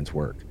to Ryan's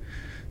work.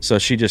 So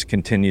she just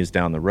continues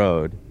down the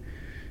road.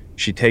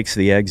 She takes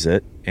the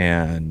exit,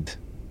 and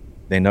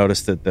they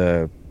notice that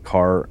the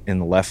car in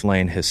the left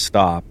lane has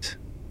stopped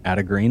At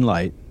a green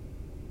light,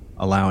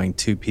 allowing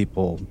two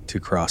people to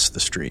cross the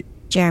street.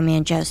 Jeremy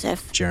and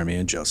Joseph. Jeremy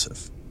and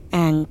Joseph.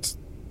 And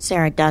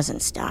Sarah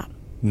doesn't stop.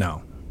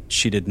 No,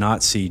 she did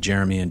not see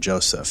Jeremy and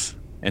Joseph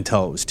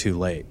until it was too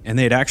late. And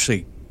they'd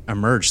actually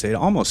emerged. They'd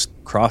almost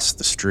crossed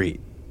the street.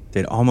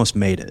 They'd almost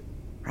made it.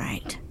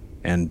 Right.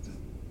 And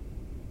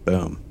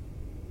boom.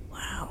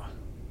 Wow.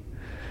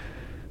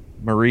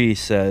 Marie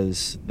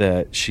says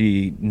that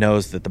she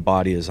knows that the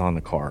body is on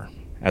the car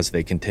as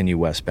they continue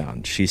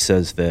westbound. She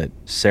says that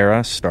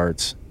Sarah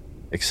starts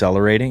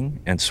accelerating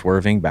and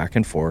swerving back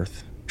and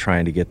forth,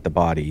 trying to get the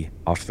body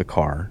off the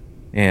car.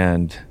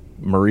 And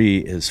Marie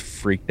is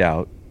freaked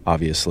out,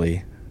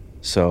 obviously.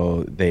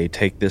 So they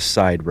take this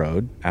side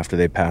road. After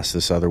they pass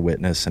this other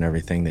witness and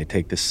everything, they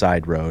take this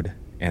side road.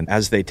 And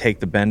as they take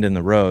the bend in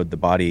the road, the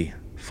body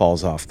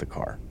falls off the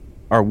car.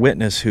 Our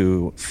witness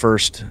who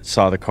first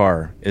saw the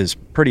car is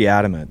pretty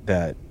adamant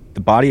that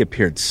the body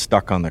appeared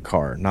stuck on the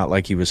car, not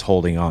like he was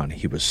holding on.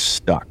 He was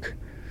stuck.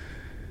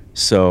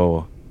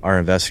 So our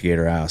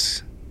investigator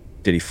asks,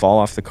 did he fall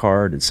off the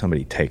car or did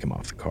somebody take him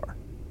off the car?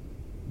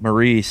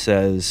 Marie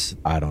says,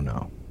 I don't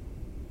know.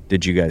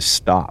 Did you guys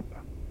stop?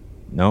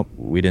 Nope,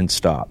 we didn't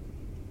stop.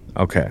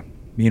 Okay.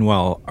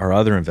 Meanwhile, our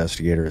other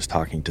investigator is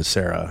talking to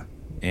Sarah,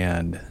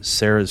 and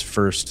Sarah's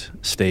first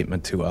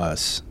statement to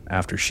us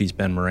after she's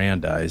been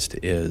Mirandized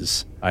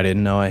is, I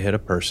didn't know I hit a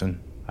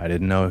person. I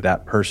didn't know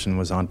that person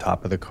was on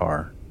top of the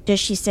car. Does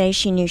she say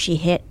she knew she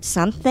hit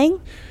something?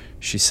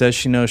 She says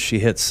she knows she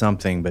hit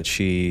something, but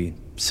she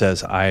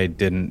says, I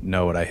didn't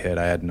know what I hit.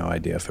 I had no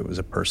idea if it was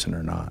a person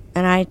or not.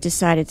 And I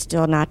decided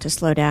still not to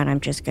slow down. I'm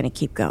just going to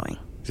keep going.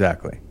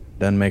 Exactly.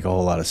 Doesn't make a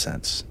whole lot of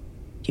sense.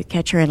 Do you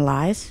catch her in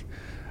lies?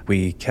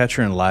 We catch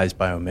her in lies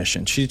by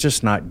omission. She's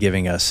just not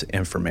giving us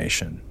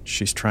information.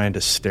 She's trying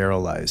to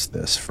sterilize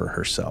this for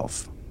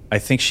herself. I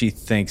think she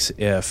thinks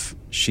if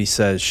she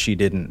says she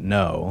didn't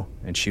know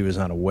and she was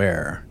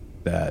unaware,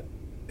 that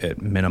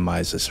it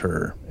minimizes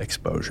her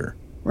exposure.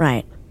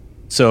 Right.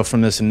 So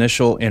from this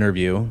initial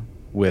interview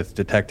with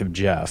Detective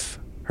Jeff,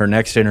 her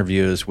next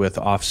interview is with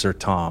Officer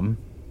Tom,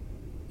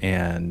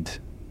 and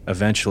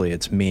eventually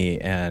it's me,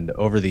 and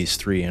over these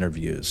 3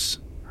 interviews,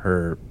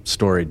 her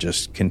story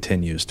just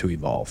continues to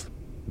evolve.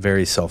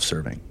 Very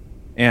self-serving.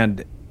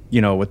 And,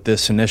 you know, with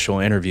this initial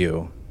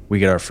interview, we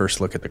get our first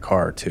look at the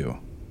car, too.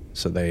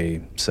 So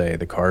they say,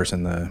 the car's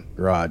in the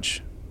garage.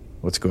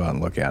 Let's go out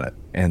and look at it.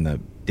 And the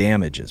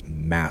damage is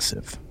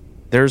massive.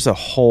 There's a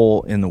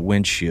hole in the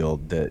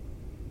windshield that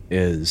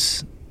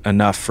is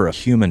enough for a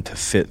human to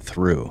fit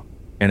through.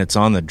 And it's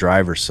on the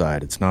driver's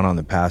side. It's not on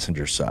the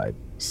passenger side.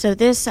 So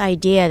this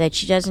idea that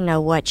she doesn't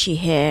know what she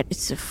hit,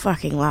 it's a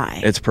fucking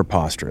lie. It's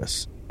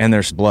preposterous. And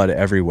there's blood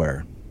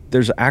everywhere.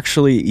 There's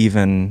actually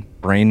even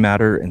brain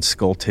matter and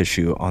skull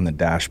tissue on the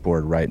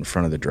dashboard right in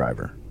front of the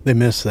driver. They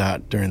missed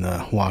that during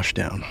the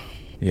washdown.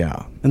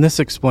 Yeah. And this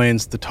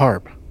explains the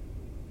tarp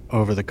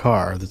over the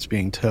car that's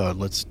being towed.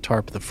 Let's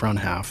tarp the front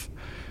half,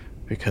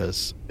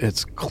 because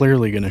it's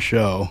clearly going to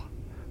show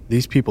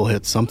these people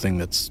hit something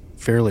that's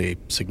fairly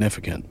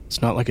significant.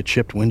 It's not like a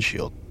chipped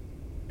windshield.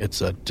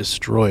 It's a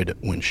destroyed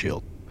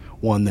windshield.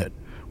 One that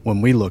when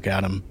we look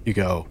at them, you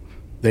go,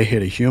 they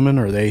hit a human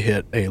or they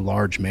hit a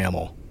large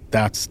mammal.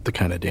 That's the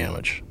kind of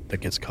damage that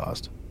gets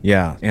caused.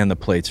 Yeah, and the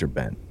plates are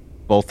bent.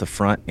 Both the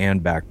front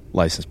and back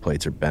license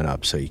plates are bent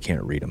up, so you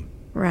can't read them.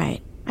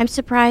 Right. I'm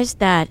surprised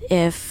that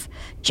if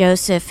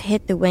Joseph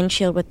hit the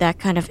windshield with that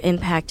kind of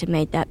impact and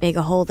made that big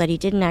a hole, that he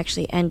didn't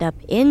actually end up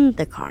in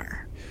the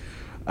car.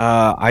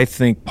 I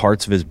think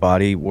parts of his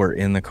body were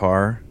in the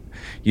car.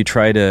 You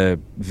try to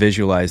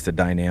visualize the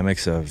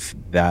dynamics of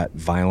that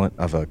violent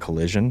of a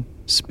collision.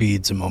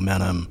 Speeds and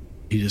momentum.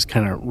 He just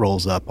kind of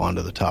rolls up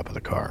onto the top of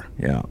the car.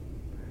 Yeah.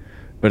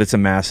 But it's a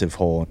massive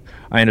hole.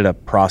 I ended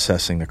up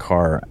processing the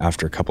car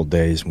after a couple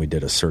days, and we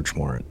did a search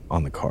warrant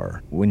on the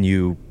car. When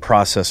you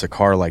process a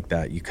car like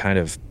that, you kind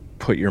of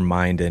put your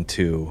mind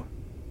into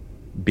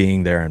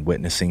being there and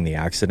witnessing the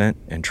accident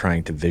and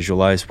trying to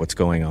visualize what's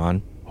going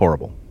on.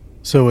 Horrible.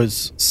 So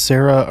is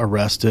Sarah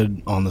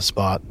arrested on the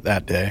spot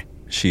that day?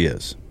 She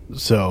is.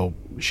 So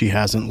she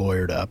hasn't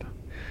lawyered up?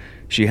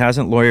 She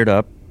hasn't lawyered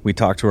up. We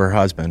talked to her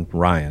husband,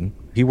 Ryan.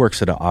 He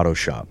works at an auto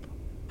shop.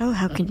 Oh,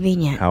 how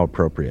convenient. How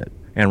appropriate.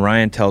 And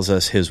Ryan tells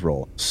us his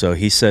role. So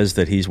he says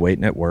that he's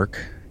waiting at work.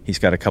 He's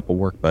got a couple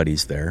work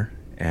buddies there,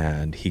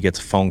 and he gets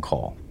a phone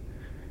call.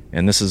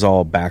 And this is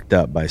all backed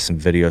up by some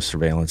video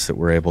surveillance that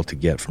we're able to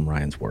get from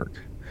Ryan's work.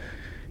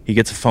 He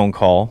gets a phone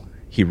call.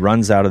 He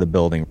runs out of the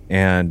building,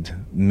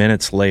 and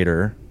minutes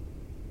later,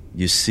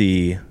 you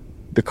see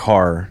the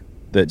car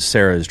that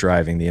Sarah is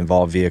driving, the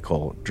involved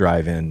vehicle,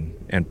 drive in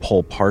and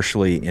pull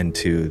partially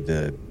into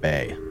the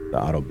bay,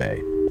 the auto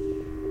bay.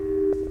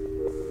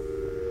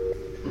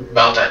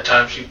 About that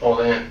time she pulled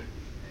in,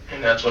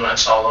 and that's when I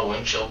saw the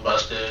windshield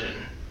busted,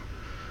 and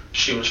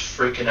she was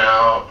freaking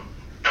out,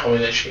 told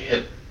me that she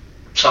hit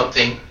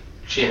something.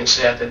 She didn't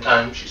say at the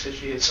time, she said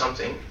she hit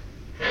something,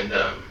 and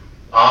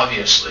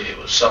obviously it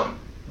was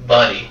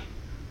somebody,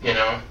 you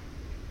know.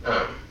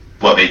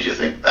 What made you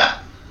think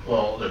that?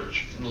 Well, there was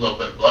a little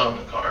bit of blood on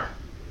the car,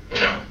 you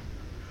know.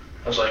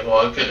 I was like,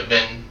 well, it could have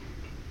been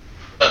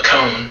a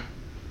cone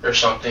or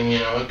something, you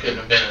know, it couldn't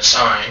have been a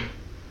sign.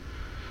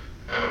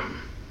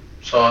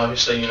 So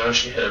obviously, you know,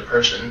 she hit a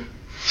person,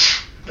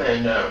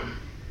 and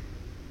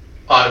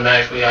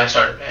automatically I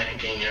started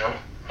panicking, you know.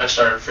 I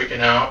started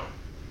freaking out.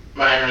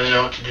 I didn't really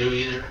know what to do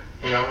either,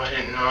 you know. I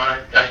didn't know.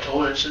 I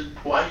told her, I said,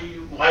 why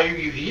are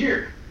you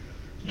here?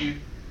 You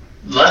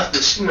left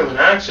the scene of an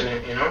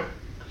accident, you know.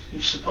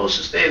 You're supposed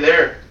to stay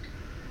there.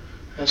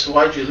 I said,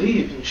 why'd you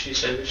leave? And she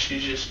said that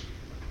she's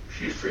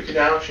freaking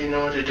out. She didn't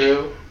know what to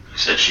do. You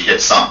said she hit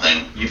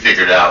something. You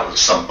figured out it was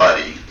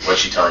somebody. What'd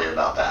she tell you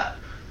about that?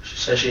 She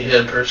said she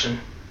hit a person,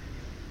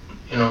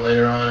 you know,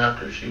 later on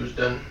after she was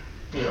done,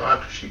 you know,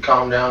 after she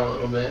calmed down a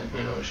little bit,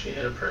 you know, she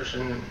hit a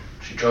person, and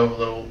she drove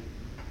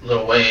a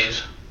little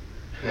ways,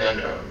 and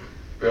then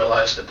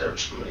realized that there was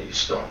somebody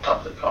still on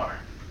top of the car.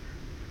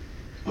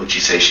 What'd she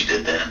say she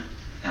did then,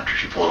 after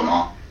she pulled them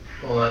off?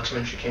 Well, that's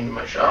when she came to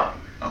my shop.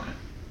 Okay.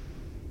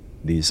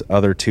 These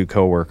other two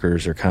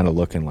coworkers are kind of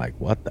looking like,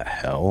 what the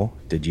hell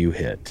did you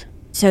hit?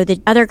 So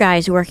the other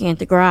guys working at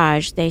the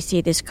garage, they see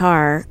this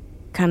car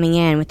coming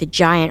in with a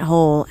giant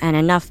hole and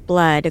enough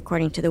blood,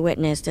 according to the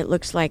witness, that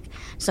looks like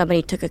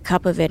somebody took a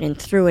cup of it and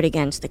threw it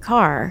against the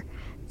car.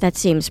 That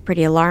seems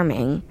pretty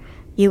alarming.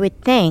 You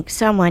would think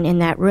someone in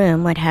that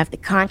room would have the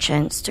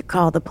conscience to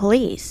call the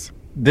police.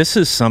 This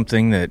is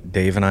something that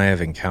Dave and I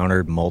have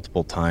encountered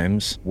multiple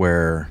times,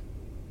 where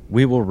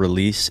we will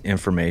release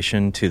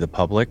information to the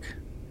public,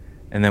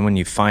 and then when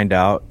you find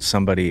out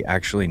somebody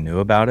actually knew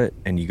about it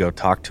and you go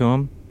talk to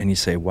them and you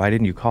say, why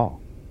didn't you call?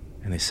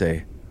 And they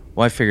say,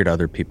 well, I figured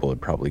other people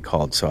had probably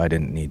called, so I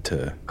didn't need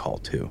to call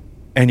too.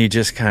 And you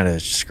just kind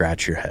of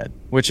scratch your head,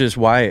 which is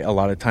why a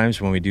lot of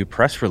times when we do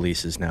press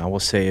releases now, we'll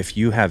say, if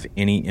you have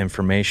any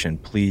information,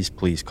 please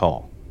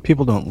call.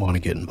 People don't want to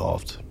get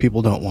involved.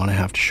 People don't want to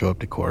have to show up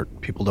to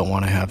court. People don't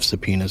want to have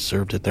subpoenas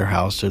served at their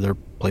house or their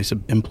place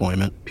of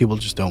employment. People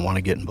just don't want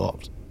to get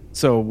involved.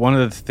 So one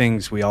of the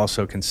things we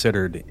also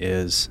considered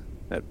is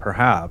that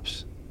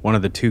perhaps one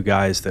of the two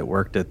guys that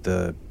worked at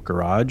the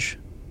garage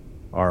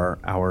are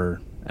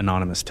our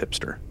anonymous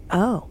tipster.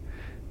 Oh.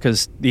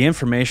 Because the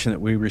information that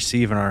we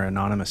receive in our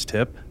anonymous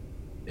tip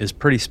is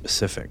pretty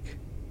specific.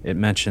 It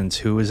mentions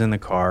who was in the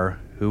car,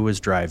 who was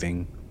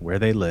driving, where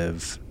they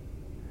live.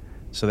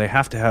 So they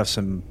have to have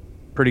some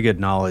pretty good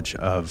knowledge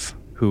of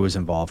who was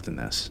involved in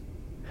this.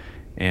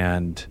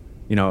 And,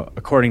 you know,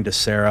 according to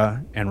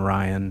Sarah and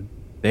Ryan,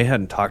 they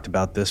hadn't talked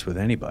about this with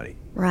anybody.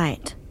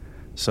 Right.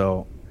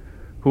 So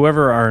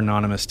whoever our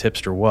anonymous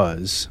tipster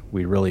was,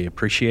 we really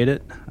appreciate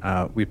it.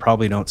 We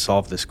probably don't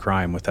solve this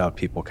crime without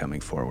people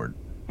coming forward.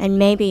 And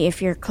maybe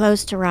if you're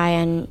close to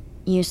Ryan,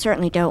 you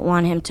certainly don't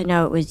want him to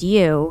know it was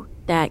you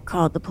that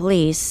called the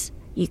police,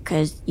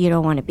 because you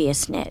don't want to be a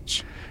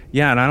snitch.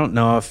 Yeah, and I don't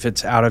know if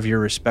it's out of your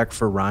respect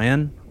for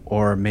Ryan,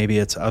 or maybe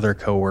it's other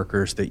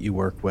coworkers that you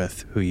work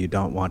with who you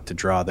don't want to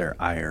draw their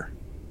ire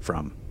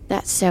from.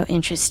 That's so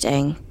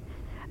interesting.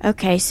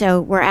 Okay,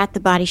 so we're at the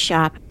body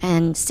shop,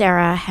 and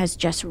Sarah has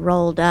just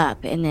rolled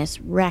up in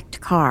this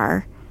wrecked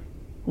car.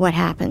 What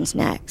happens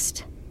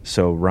next?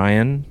 So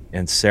Ryan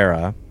and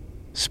Sarah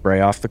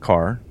spray off the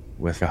car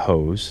with a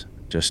hose,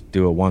 just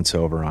do a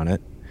once-over on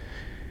it.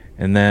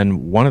 And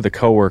then one of the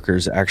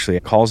coworkers actually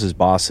calls his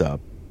boss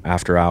up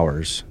after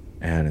hours,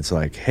 and it's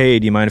like, hey,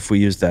 do you mind if we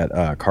use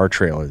that car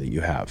trailer that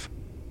you have?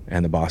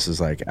 And the boss is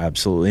like,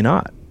 absolutely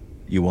not.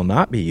 You will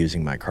not be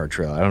using my car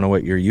trailer. I don't know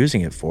what you're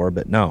using it for,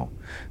 but no,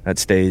 that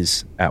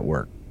stays at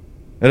work.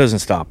 That doesn't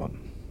stop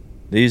them.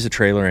 They use the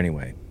trailer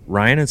anyway.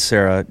 Ryan and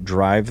Sarah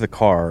drive the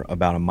car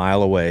about a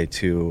mile away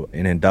to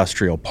an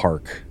industrial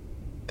park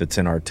that's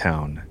in our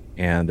town.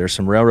 And there's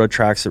some railroad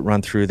tracks that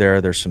run through there.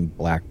 There's some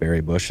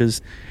blackberry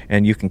bushes,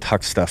 and you can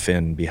tuck stuff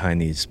in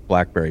behind these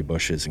blackberry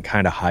bushes and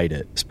kind of hide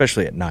it,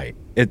 especially at night.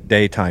 At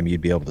daytime,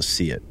 you'd be able to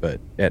see it, but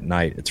at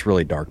night, it's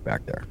really dark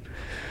back there.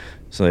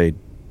 So they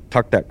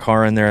tuck that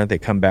car in there. They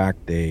come back.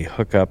 They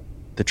hook up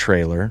the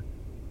trailer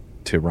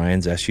to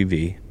Ryan's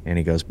SUV, and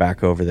he goes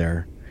back over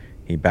there.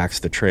 He backs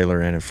the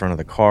trailer in front of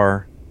the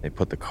car. They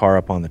put the car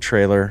up on the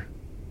trailer,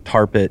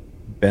 tarp it,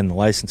 bend the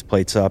license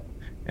plates up,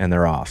 and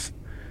they're off.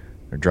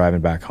 They're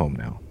driving back home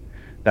now.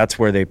 That's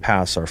where they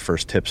pass our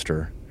first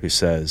tipster who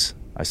says,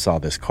 I saw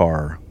this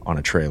car on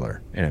a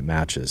trailer, and it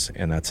matches,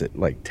 and that's at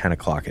like 10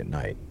 o'clock at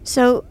night.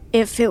 So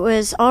if it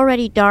was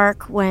already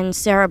dark when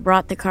Sarah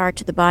brought the car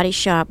to the body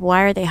shop,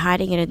 why are they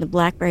hiding it in the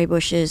blackberry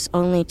bushes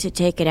only to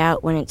take it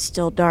out when it's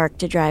still dark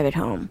to drive it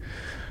home?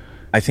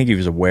 I think he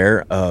was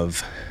aware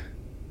of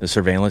the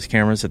surveillance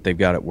cameras that they've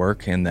got at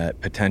work and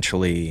that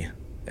potentially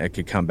it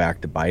could come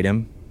back to bite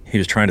him. He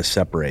was trying to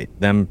separate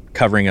them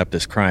covering up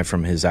this crime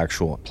from his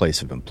actual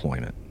place of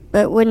employment.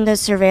 But wouldn't the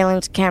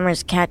surveillance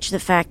cameras catch the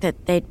fact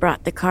that they'd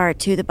brought the car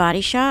to the body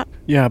shop?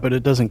 Yeah, but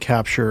it doesn't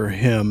capture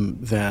him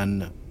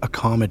then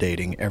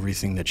accommodating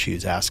everything that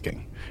she's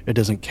asking. It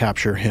doesn't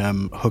capture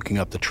him hooking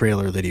up the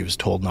trailer that he was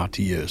told not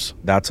to use.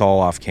 That's all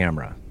off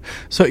camera.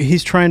 So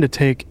he's trying to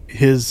take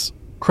his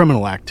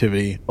criminal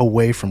activity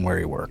away from where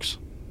he works.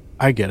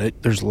 I get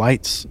it. There's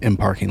lights in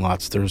parking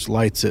lots. There's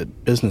lights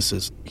at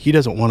businesses. He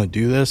doesn't want to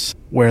do this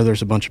where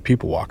there's a bunch of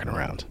people walking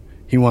around.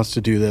 He wants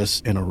to do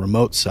this in a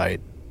remote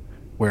site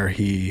where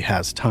he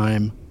has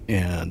time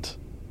and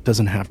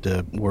doesn't have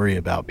to worry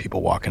about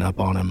people walking up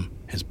on him,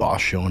 his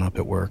boss showing up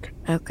at work.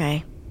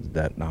 Okay. Does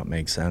that not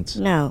make sense?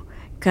 No,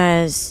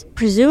 because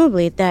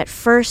presumably that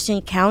first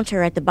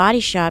encounter at the body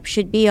shop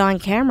should be on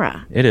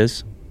camera. It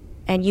is.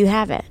 And you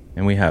have it.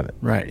 And we have it.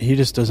 Right. He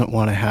just doesn't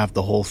want to have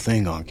the whole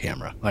thing on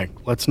camera. Like,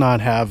 let's not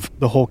have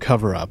the whole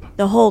cover-up.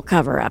 The whole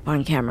cover-up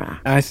on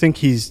camera. I think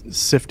he's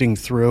sifting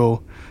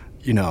through,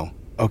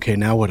 okay,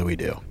 now what do we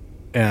do?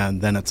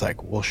 And then it's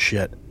like, well,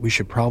 shit, we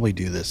should probably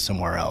do this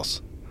somewhere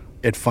else.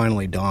 It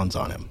finally dawns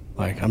on him.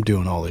 Like, I'm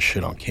doing all this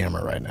shit on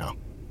camera right now.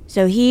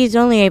 So he's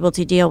only able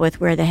to deal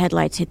with where the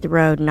headlights hit the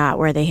road, not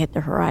where they hit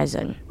the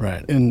horizon.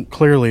 Right. And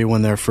clearly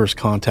when they're first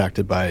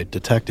contacted by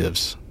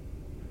detectives,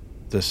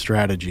 the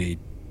strategy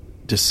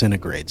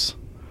disintegrates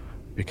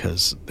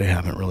because they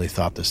haven't really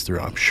thought this through.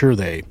 I'm sure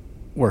they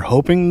were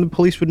hoping the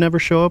police would never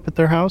show up at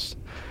their house,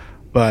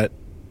 but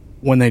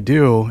when they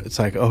do, it's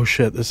like, oh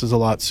shit, this is a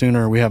lot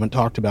sooner. We haven't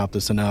talked about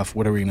this enough.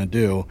 What are we going to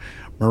do?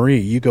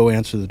 Marie, you go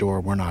answer the door.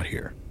 We're not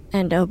here.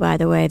 And oh, by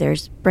the way,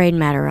 there's brain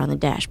matter on the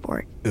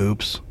dashboard.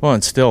 Oops. Well,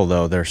 and still,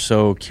 though, they're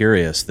so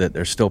curious that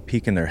they're still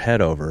peeking their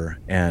head over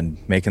and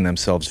making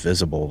themselves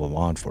visible to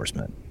law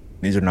enforcement.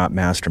 These are not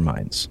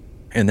masterminds.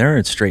 And they're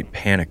in straight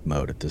panic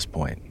mode at this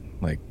point.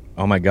 Like,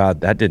 oh my God,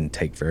 that didn't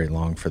take very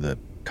long for the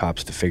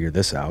cops to figure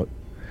this out.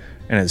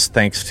 And it's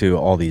thanks to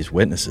all these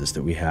witnesses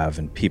that we have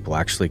and people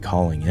actually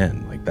calling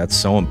in. Like, that's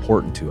so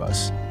important to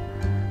us.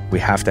 We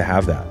have to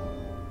have that.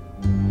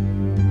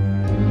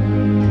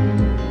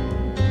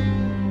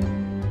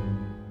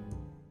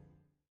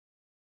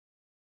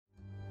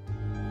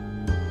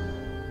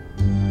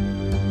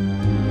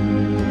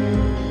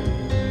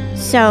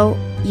 So,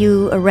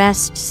 you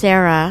arrest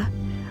Sarah.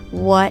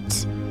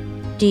 What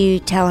do you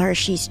tell her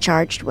she's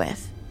charged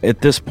with?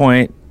 At this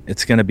point,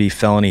 it's going to be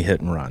felony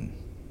hit and run.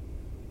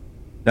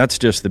 That's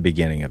just the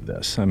beginning of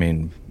this. I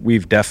mean,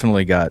 we've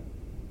definitely got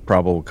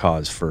probable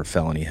cause for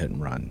felony hit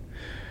and run.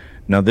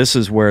 Now, this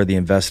is where the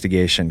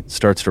investigation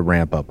starts to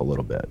ramp up a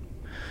little bit.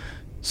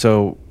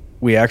 So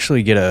we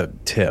actually get a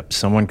tip.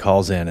 Someone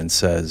calls in and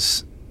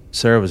says,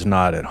 Sarah was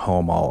not at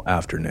home all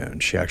afternoon.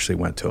 She actually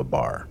went to a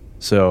bar.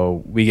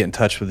 So we get in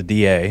touch with the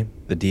DA.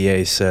 The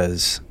DA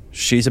says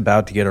she's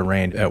about to get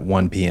arraigned at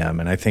 1 p.m.,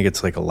 and I think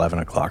it's like 11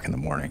 o'clock in the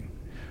morning.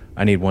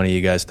 I need one of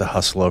you guys to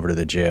hustle over to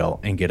the jail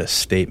and get a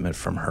statement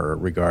from her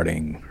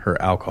regarding her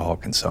alcohol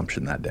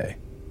consumption that day.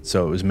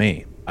 So it was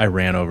me. I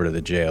ran over to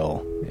the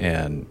jail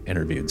and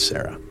interviewed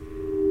Sarah.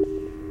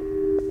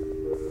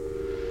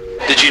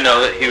 Did you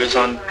know that he was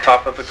on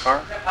top of the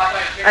car?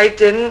 I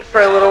didn't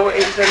for a little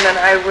ways, and then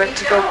I went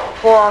to go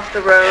pull off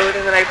the road,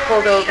 and then I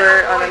pulled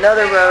over on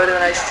another road, and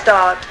then I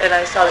stopped, and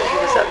I saw that he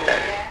was up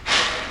there.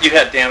 You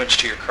had damage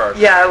to your car?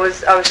 Yeah, I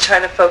was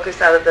trying to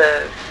focus out of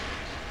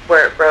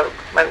where it broke,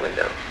 my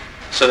window.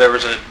 So there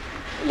was a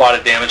A lot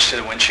of damage to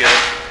the windshield?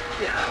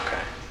 Yeah.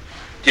 Okay.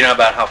 Do you know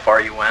about how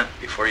far you went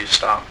before you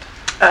stopped?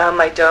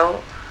 I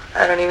don't.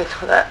 I don't even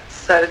know that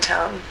side of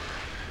town.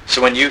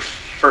 So when you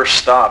first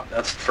stopped,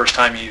 that's the first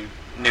time you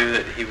knew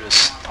that he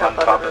was on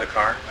top of the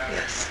car?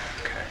 Yes.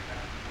 Okay.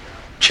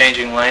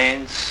 Changing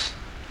lanes?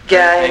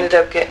 Yeah, I ended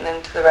up getting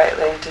into the right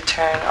lane to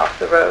turn off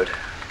the road.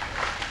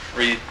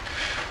 Were you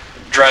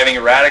driving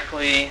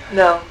erratically?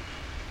 No.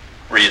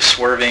 Were you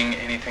swerving,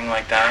 anything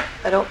like that?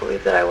 I don't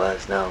believe that I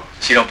was, no.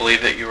 So you don't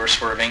believe that you were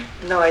swerving?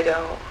 No, I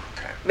don't.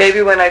 Okay.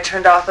 Maybe when I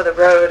turned off of the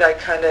road, I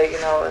kind of,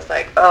 was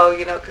like, oh,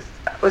 because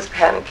I was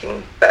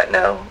panicking, but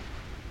no.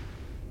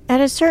 At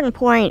a certain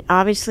point,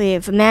 obviously,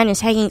 if a man is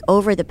hanging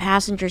over the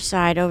passenger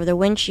side, over the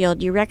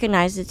windshield, you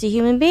recognize it's a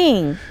human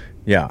being.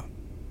 Yeah.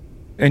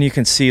 And you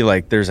can see,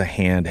 there's a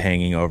hand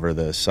hanging over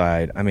the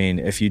side. I mean,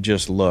 if you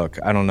just look,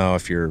 I don't know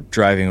if you're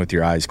driving with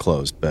your eyes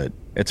closed, but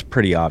it's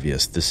pretty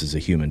obvious this is a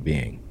human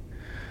being.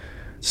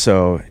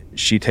 So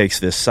she takes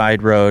this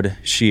side road.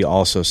 She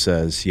also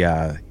says,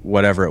 yeah,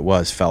 whatever it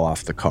was fell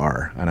off the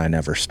car, and I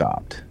never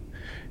stopped.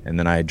 And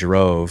then I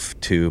drove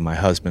to my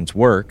husband's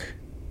work,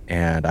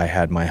 and I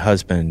had my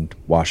husband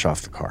wash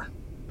off the car.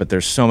 But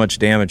there's so much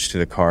damage to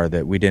the car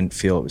that we didn't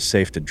feel it was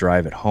safe to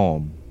drive it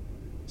home.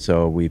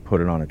 So we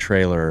put it on a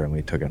trailer and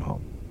we took it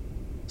home.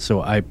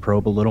 So I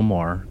probe a little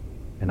more,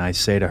 and I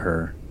say to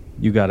her,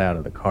 you got out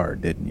of the car,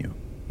 didn't you?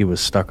 He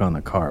was stuck on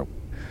the car.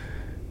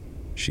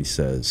 She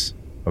says,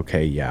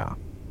 okay, yeah.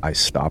 I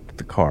stopped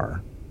the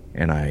car,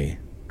 and I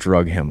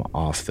drug him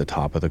off the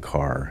top of the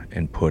car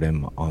and put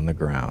him on the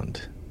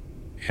ground,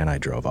 and I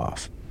drove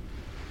off.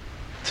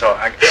 So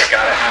I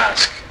gotta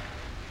ask,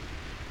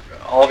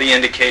 all the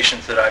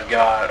indications that I've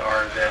got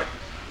are that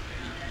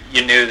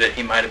you knew that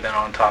he might have been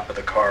on top of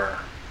the car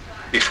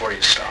before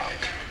you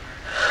stopped.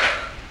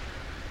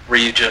 Were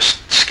you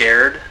just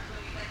scared?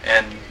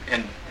 And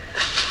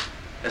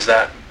is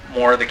that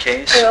more the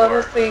case? I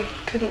honestly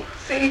couldn't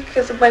see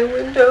because of my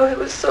window. It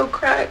was so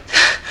cracked.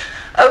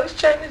 I was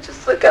trying to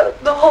just look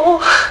out the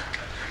hole.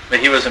 But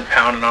he wasn't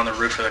pounding on the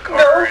roof of the car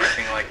or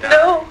anything like that?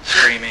 No.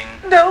 Screaming?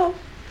 No.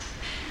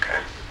 Okay.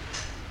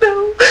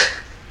 No.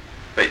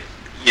 But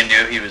you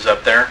knew he was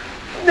up there?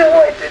 No,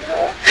 I did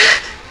not.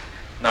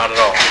 Not at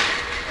all?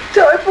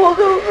 Till I pulled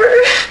over.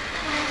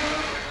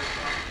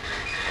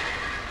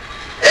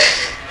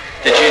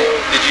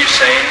 Did you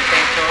say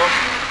anything to him?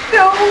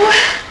 No.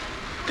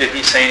 Did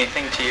he say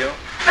anything to you?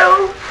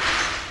 No.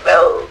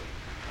 No.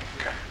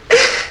 Okay.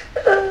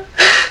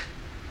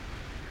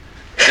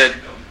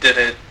 Did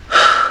it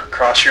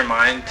cross your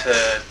mind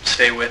to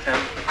stay with him?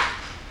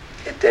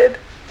 It did.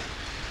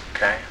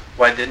 Okay.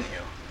 Why didn't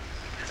you?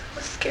 Because I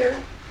was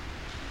scared.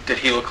 Did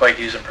he look like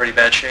he was in pretty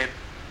bad shape?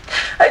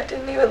 I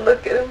didn't even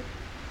look at him.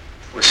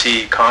 Was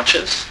he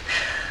conscious?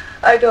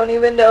 I don't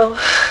even know.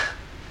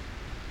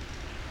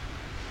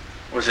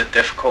 Was it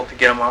difficult to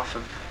get him off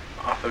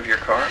of your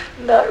car?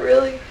 Not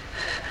really.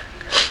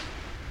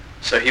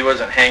 So he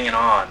wasn't hanging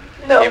on.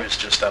 No. He was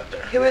just up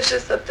there. He was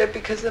just up there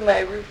because of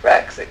my roof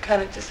racks. It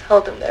kind of just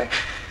held him there.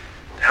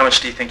 How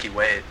much do you think he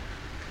weighed?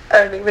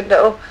 I don't even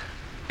know.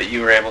 But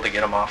you were able to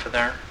get him off of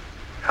there?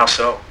 How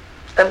so?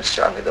 I'm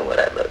stronger than what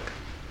I look.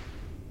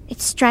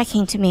 It's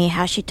striking to me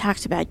how she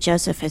talks about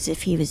Joseph as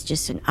if he was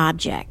just an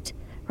object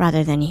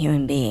rather than a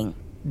human being.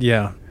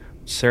 Yeah.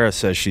 Sarah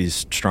says she's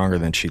stronger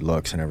than she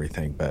looks and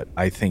everything, but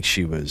I think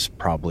she was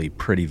probably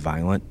pretty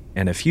violent.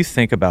 And if you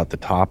think about the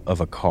top of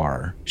a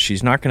car,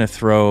 she's not going to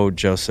throw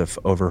Joseph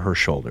over her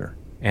shoulder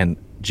and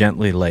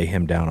gently lay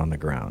him down on the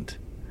ground.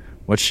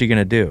 What's she going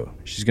to do?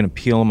 She's going to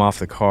peel him off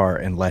the car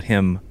and let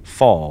him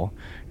fall,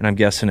 and I'm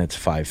guessing it's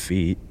 5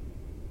 feet.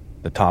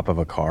 The top of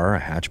a car, a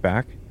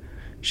hatchback.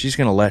 She's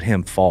going to let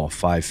him fall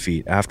 5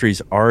 feet after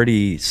he's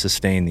already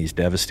sustained these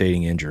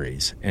devastating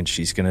injuries, and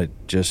she's going to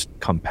just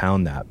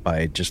compound that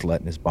by just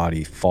letting his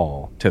body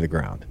fall to the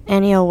ground.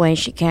 Any old way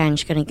she can,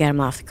 she's going to get him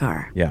off the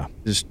car. Yeah,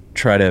 just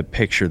try to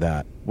picture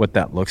that, what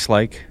that looks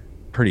like.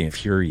 Pretty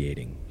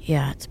infuriating.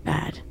 Yeah, it's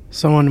bad.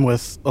 Someone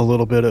with a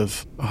little bit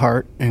of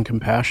heart and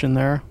compassion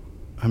there.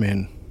 I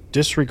mean,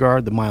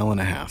 disregard the 1.5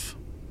 miles.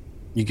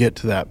 You get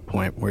to that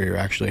point where you're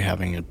actually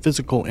having a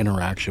physical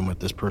interaction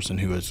with this person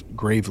who is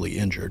gravely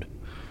injured.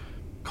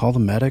 Call the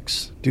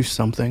medics, do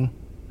something.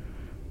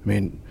 I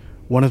mean,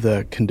 one of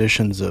the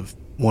conditions of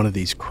one of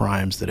these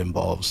crimes that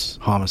involves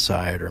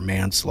homicide or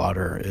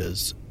manslaughter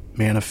is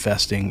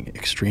manifesting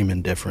extreme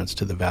indifference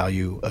to the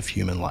value of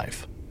human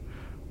life.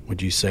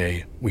 Would you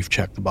say we've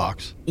checked the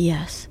box?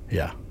 Yes.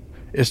 Yeah.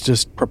 It's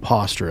just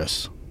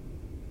preposterous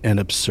and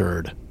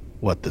absurd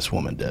what this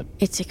woman did.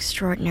 It's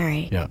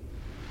extraordinary. Yeah.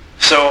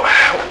 So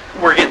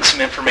we're getting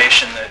some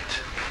information that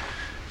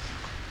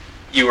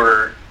you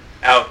were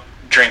out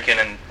drinking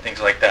and things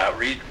like that.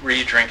 Were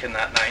you drinking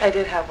that night? I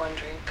did have one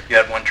drink. You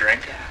had one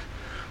drink? Yeah.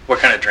 What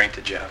kind of drink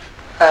did you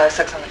have?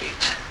 Sex on the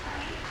beach.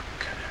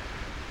 Okay.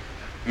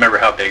 Remember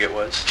how big it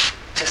was?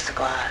 Just a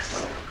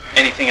glass.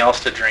 Anything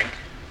else to drink?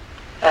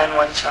 And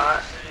one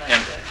shot.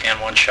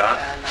 And one shot?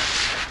 Yeah, and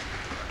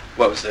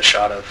what was the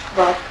shot of?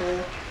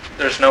 Vodka.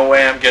 There's no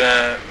way I'm going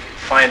to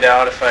find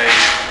out if I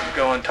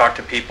go and talk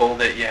to people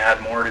that you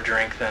had more to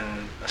drink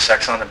than a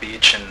sex on the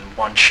beach and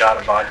one shot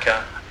of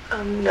vodka?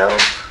 No.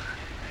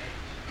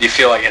 Do you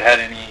feel like it had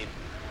any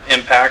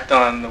impact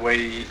on the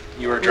way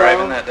you were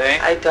driving that day?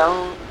 I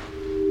don't.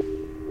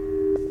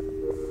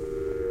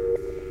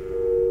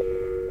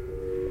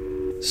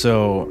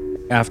 So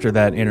after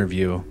that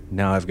interview,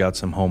 now I've got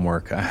some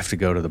homework. I have to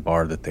go to the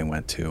bar that they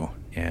went to,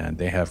 and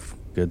they have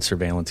good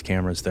surveillance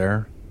cameras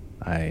there.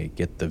 I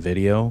get the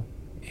video,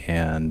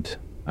 and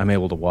I'm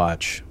able to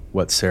watch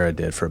what Sarah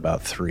did for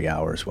about 3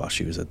 hours while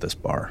she was at this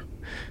bar.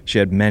 She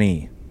had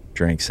many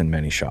drinks and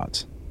many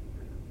shots.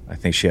 I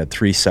think she had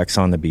 3 sex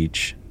on the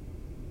beach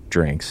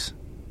drinks,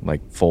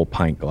 like full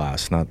pint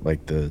glass, not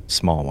like the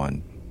small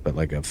one, but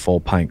like a full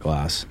pint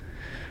glass,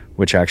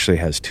 which actually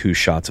has 2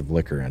 shots of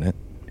liquor in it.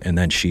 And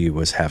then she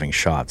was having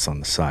shots on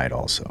the side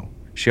also.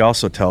 She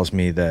also tells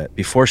me that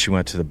before she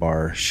went to the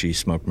bar, she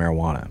smoked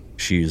marijuana.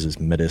 She uses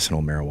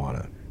medicinal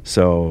marijuana.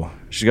 So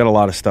she's got a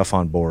lot of stuff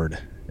on board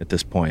at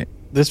this point.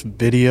 This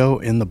video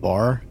in the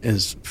bar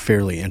is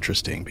fairly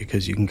interesting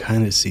because you can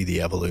kind of see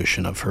the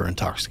evolution of her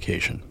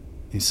intoxication.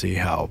 You see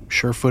how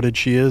sure-footed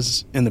she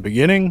is in the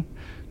beginning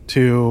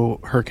to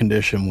her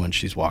condition when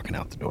she's walking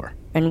out the door.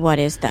 And what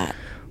is that?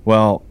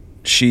 Well,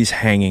 she's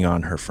hanging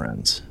on her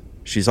friends.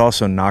 She's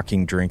also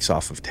knocking drinks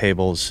off of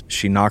tables.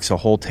 She knocks a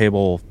whole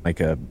table, like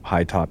a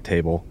high-top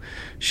table.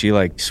 She,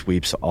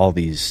 sweeps all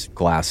these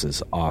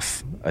glasses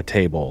off a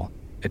table.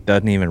 It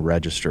doesn't even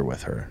register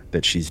with her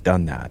that she's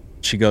done that.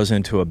 She goes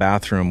into a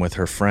bathroom with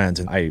her friends,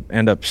 and I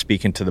end up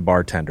speaking to the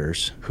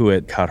bartenders who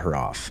had cut her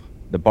off.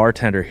 The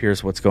bartender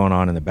hears what's going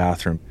on in the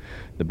bathroom.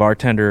 The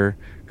bartender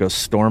goes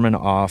storming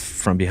off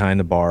from behind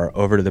the bar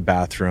over to the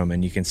bathroom,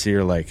 and you can see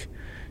her,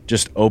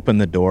 just open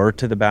the door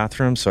to the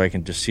bathroom so I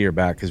can just see her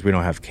back because we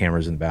don't have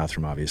cameras in the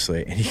bathroom,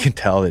 obviously. And you can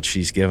tell that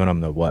she's giving them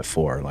the what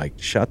for.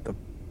 Shut the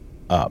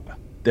up.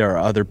 There are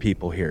other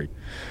people here.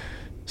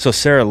 So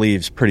Sarah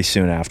leaves pretty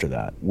soon after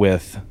that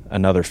with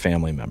another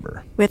family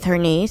member. With her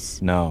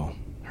niece? No.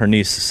 Her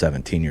niece is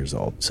 17 years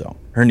old, so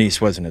her niece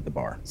wasn't at the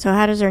bar. So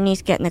how does her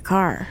niece get in the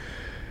car?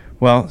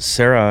 Well,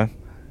 Sarah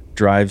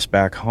drives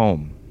back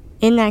home.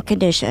 In that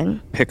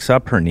condition. Picks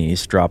up her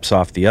niece, drops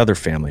off the other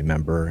family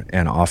member,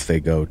 and off they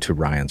go to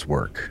Ryan's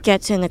work.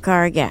 Gets in the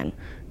car again.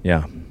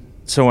 Yeah.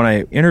 So when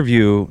I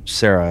interview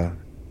Sarah,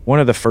 one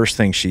of the first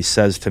things she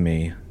says to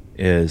me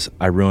is,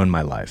 I ruined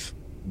my life.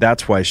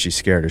 That's why she's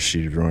scared, is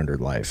she ruined her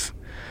life.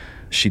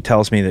 She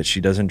tells me that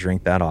she doesn't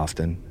drink that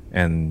often,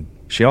 and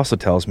she also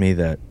tells me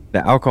that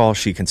the alcohol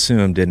she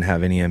consumed didn't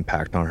have any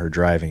impact on her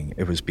driving.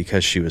 It was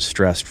because she was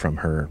stressed from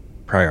her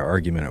prior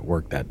argument at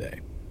work that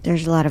day.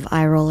 There's a lot of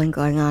eye rolling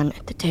going on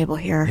at the table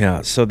here.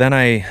 Yeah, so then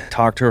I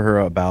talked to her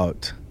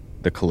about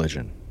the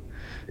collision.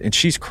 And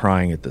she's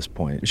crying at this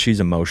point. She's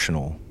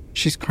emotional.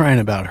 She's crying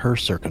about her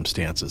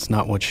circumstances,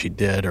 not what she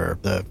did or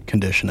the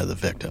condition of the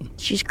victim.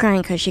 She's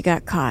crying because she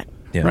got caught.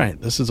 Yeah. Right,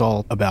 this is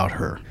all about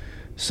her.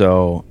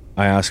 So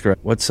I asked her,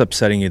 what's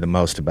upsetting you the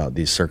most about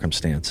these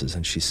circumstances?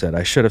 And she said,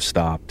 I should have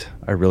stopped.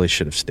 I really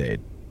should have stayed.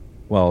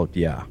 Well,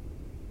 yeah.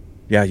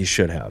 Yeah, you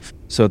should have.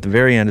 So at the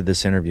very end of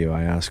this interview,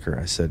 I asked her,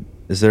 I said,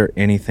 is there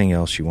anything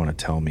else you want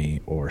to tell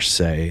me or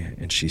say?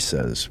 And she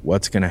says,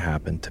 what's going to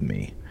happen to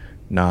me?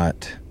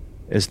 Not,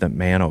 is the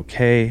man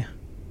okay?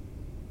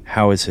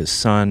 How is his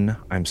son?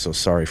 I'm so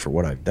sorry for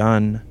what I've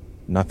done.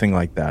 Nothing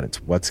like that.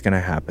 It's what's going to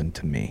happen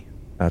to me.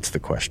 That's the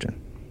question.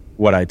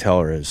 What I tell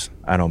her is,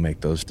 I don't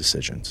make those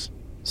decisions.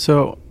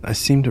 So I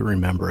seem to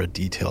remember a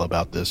detail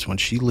about this. When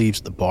she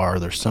leaves the bar,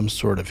 there's some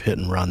sort of hit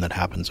and run that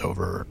happens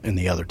over in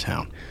the other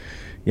town.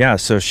 Yeah,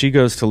 so she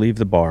goes to leave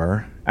the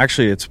bar.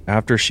 Actually, it's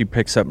after she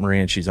picks up Marie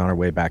and she's on her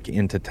way back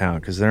into town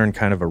because they're in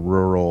kind of a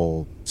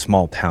rural,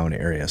 small town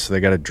area. So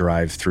they got to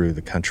drive through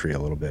the country a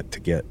little bit to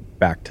get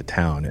back to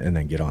town and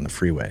then get on the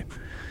freeway.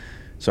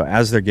 So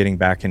as they're getting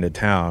back into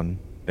town,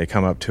 they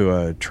come up to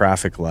a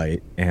traffic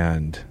light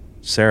and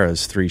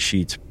Sarah's 3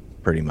 sheets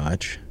pretty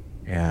much.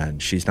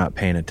 And she's not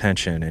paying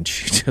attention and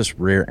she just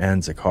rear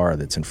ends a car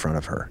that's in front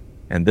of her.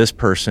 And this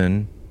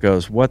person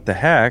goes, what the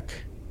heck?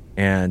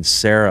 And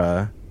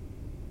Sarah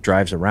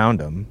drives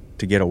around him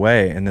to get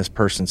away, and this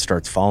person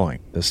starts following.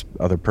 This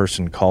other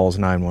person calls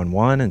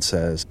 911 and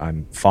says,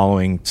 I'm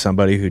following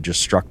somebody who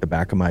just struck the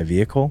back of my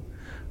vehicle.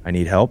 I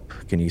need help.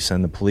 Can you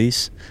send the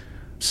police?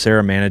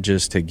 Sarah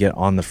manages to get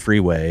on the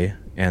freeway,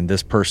 and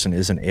this person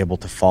isn't able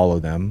to follow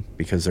them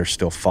because they're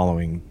still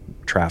following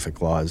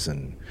traffic laws,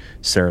 and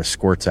Sarah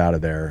squirts out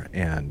of there,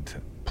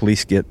 and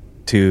police get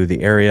to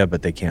the area,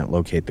 but they can't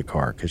locate the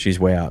car because she's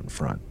way out in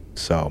front.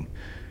 So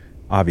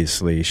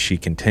obviously she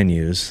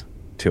continues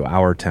to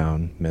our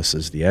town,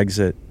 misses the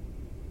exit,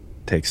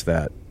 takes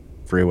that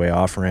freeway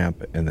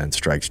off-ramp, and then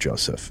strikes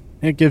Joseph.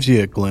 It gives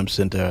you a glimpse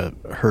into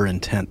her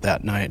intent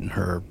that night and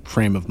her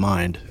frame of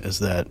mind is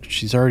that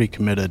she's already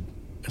committed,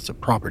 it's a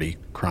property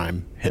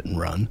crime, hit and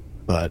run,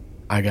 but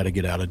I got to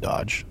get out of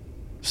Dodge.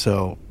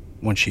 So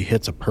when she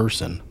hits a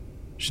person,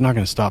 she's not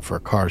going to stop for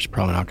a car. She's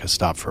probably not going to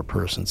stop for a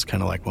person. It's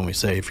kind of like when we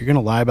say, if you're going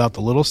to lie about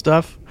the little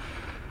stuff,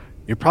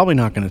 you're probably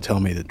not going to tell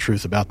me the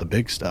truth about the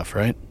big stuff,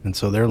 right? And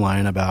so they're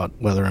lying about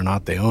whether or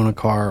not they own a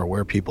car or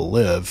where people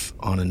live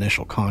on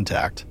initial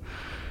contact.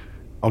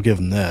 I'll give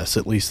them this.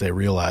 At least they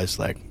realize,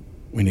 like,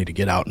 we need to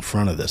get out in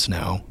front of this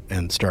now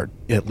and start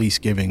at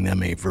least giving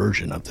them a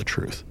version of the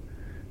truth.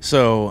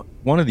 So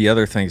one of the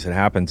other things that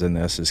happens in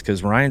this is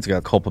because Ryan's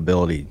got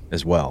culpability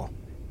as well.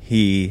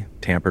 He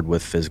tampered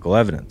with physical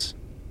evidence.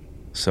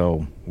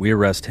 So we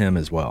arrest him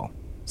as well.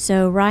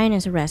 So Ryan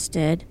is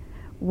arrested.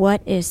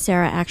 What is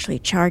Sarah actually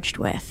charged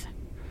with?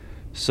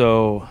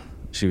 So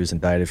she was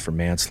indicted for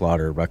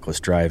manslaughter, reckless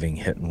driving,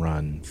 hit and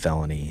run,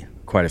 felony,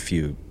 quite a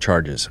few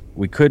charges.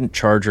 We couldn't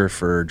charge her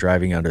for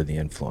driving under the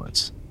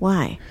influence.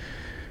 Why?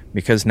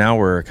 Because now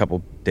we're a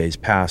couple days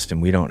past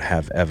and we don't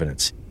have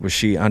evidence. Was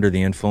she under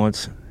the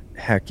influence?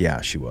 Heck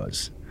yeah, she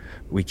was.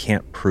 We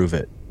can't prove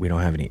it. We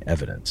don't have any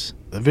evidence.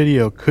 The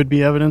video could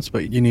be evidence,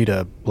 but you need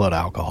a blood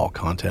alcohol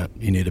content.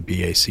 You need a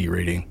BAC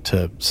reading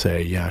to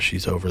say, yeah,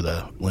 she's over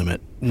the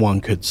limit.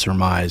 One could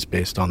surmise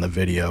based on the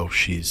video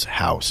she's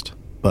housed.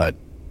 But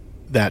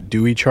that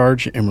Dewey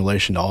charge in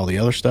relation to all the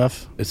other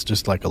stuff, it's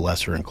just like a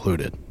lesser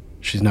included.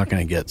 She's not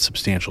going to get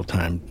substantial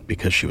time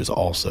because she was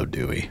also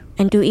Dewey.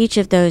 And do each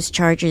of those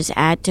charges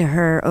add to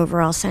her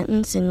overall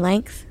sentence in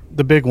length?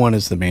 The big one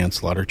is the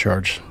manslaughter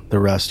charge. The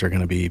rest are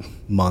going to be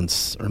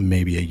months or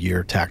maybe a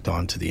year tacked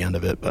on to the end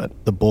of it, but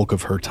the bulk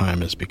of her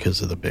time is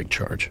because of the big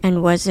charge.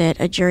 And was it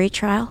a jury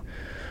trial?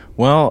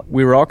 Well,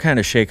 we were all kind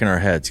of shaking our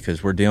heads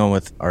because we're dealing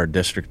with our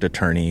district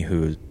attorney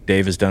who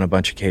Dave has done a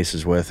bunch of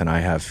cases with, and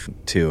I have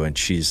too, and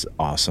she's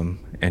awesome,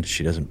 and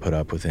she doesn't put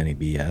up with any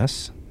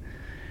BS.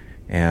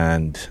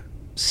 And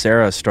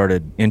Sarah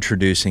started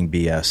introducing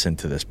BS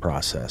into this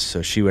process.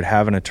 So she would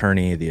have an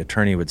attorney. The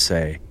attorney would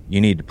say, you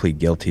need to plead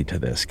guilty to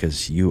this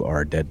because you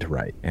are dead to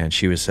right. And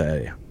she would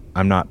say,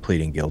 I'm not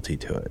pleading guilty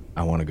to it.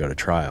 I want to go to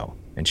trial.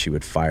 And she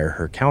would fire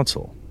her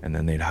counsel. And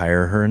then they'd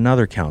hire her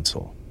another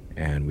counsel.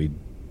 And we'd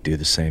do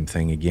the same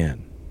thing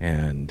again.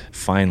 And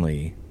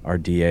finally, our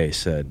DA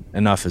said,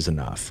 enough is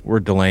enough. We're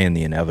delaying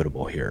the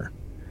inevitable here.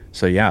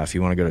 So yeah, if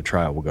you want to go to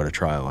trial, we'll go to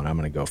trial. And I'm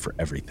going to go for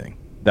everything.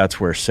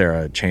 That's where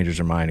Sarah changes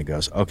her mind and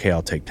goes, okay,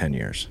 I'll take 10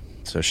 years.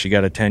 So she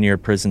got a 10-year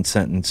prison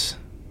sentence.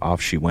 Off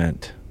she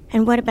went.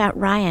 And what about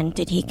Ryan?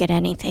 Did he get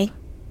anything?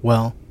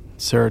 Well,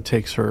 Sarah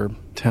takes her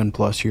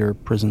 10-plus year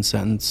prison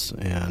sentence,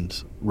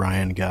 and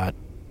Ryan got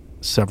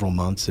several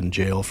months in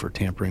jail for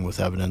tampering with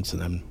evidence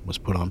and then was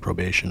put on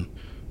probation.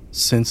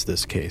 Since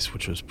this case,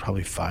 which was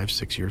probably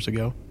 5-6 years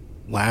ago,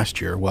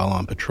 last year, while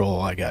on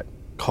patrol, I got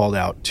called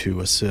out to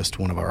assist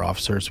one of our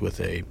officers with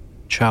a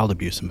child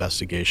abuse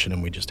investigation,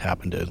 and we just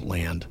happened to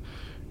land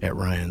at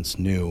Ryan's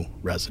new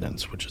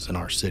residence, which is in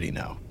our city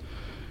now.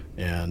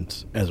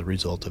 And as a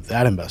result of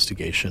that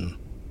investigation,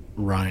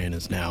 Ryan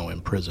is now in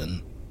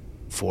prison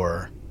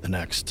for the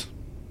next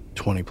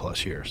 20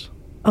 plus years.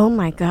 Oh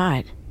my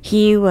God.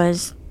 He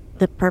was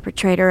the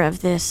perpetrator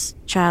of this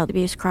child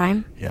abuse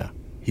crime? Yeah,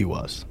 he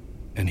was.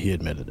 And he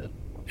admitted it.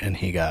 And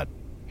he got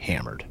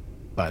hammered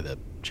by the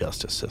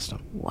justice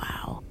system.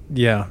 Wow.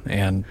 Yeah,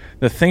 and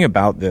the thing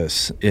about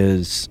this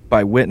is,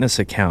 by witness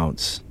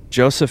accounts,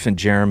 Joseph and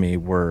Jeremy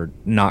were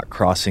not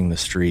crossing the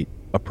street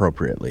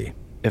appropriately.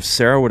 If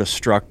Sarah would have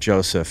struck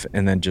Joseph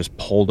and then just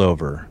pulled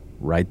over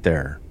right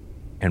there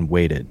and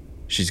waited,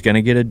 she's going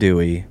to get a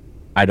Dewey.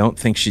 I don't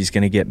think she's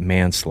going to get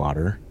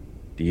manslaughter.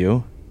 Do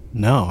you?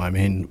 No, I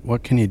mean,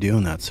 what can you do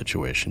in that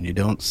situation? You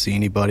don't see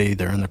anybody.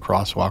 They're in the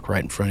crosswalk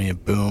right in front of you.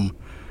 Boom.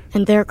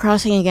 And they're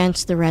crossing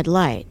against the red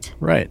light.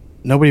 Right.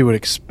 Nobody would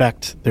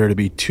expect there to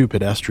be two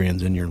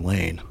pedestrians in your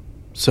lane.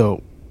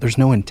 So there's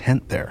no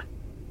intent there.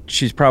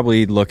 She's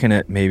probably looking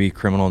at maybe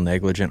criminal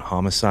negligent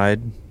homicide.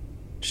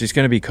 She's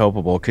going to be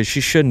culpable because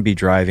she shouldn't be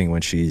driving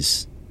when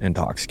she's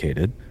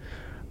intoxicated.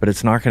 But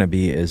it's not going to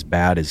be as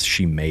bad as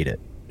she made it.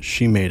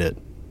 She made it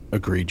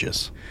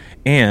egregious.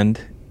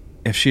 And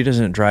if she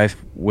doesn't drive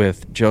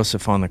with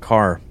Joseph on the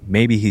car,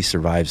 maybe he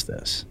survives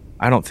this.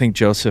 I don't think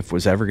Joseph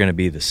was ever going to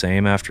be the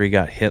same after he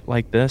got hit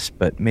like this,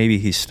 but maybe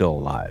he's still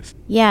alive.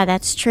 Yeah,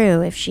 that's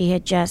true. If she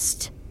had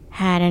just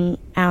had an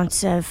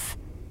ounce of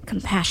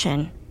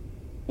compassion.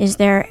 Is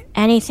there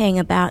anything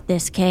about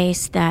this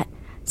case that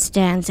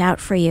stands out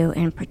for you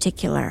in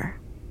particular?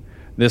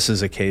 this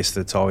is a case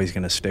that's always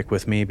going to stick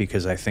with me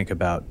because I think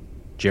about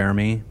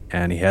Jeremy,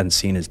 and he hadn't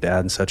seen his dad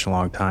in such a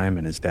long time,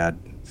 and his dad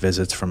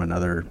visits from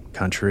another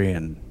country,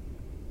 and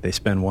they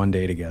spend one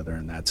day together,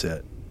 and that's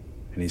it.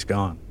 And he's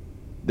gone.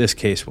 This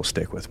case will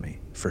stick with me,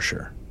 for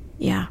sure.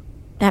 Yeah,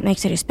 that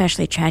makes it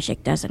especially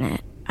tragic, doesn't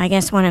it? I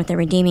guess one of the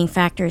redeeming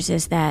factors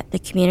is that the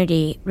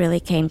community really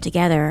came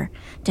together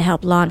to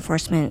help law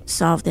enforcement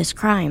solve this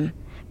crime.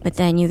 But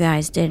then you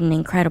guys did an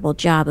incredible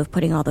job of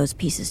putting all those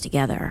pieces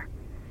together.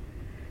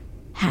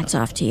 Hats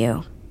off to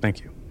you.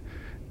 Thank you.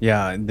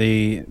 Yeah,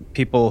 the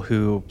people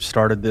who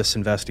started this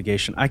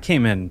investigation, I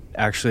came in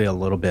actually a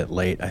little bit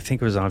late. I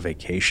think it was on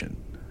vacation.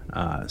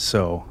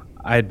 So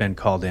I had been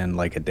called in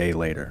like a day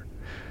later.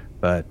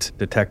 But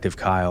Detective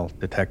Kyle,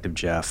 Detective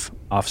Jeff,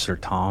 Officer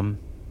Tom,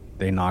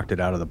 they knocked it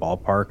out of the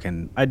ballpark.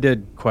 And I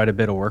did quite a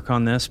bit of work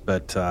on this,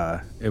 but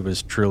it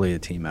was truly a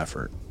team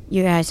effort.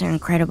 You guys are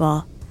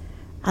incredible.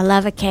 I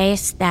love a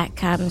case that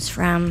comes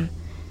from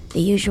the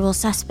usual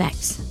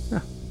suspects. Yeah,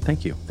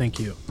 thank you. Thank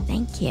you.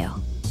 Thank you.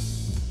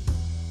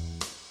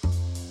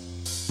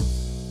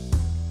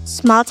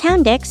 Small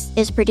Town Dicks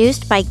is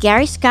produced by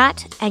Gary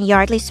Scott and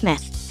Yardley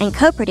Smith and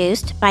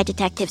co-produced by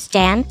Detectives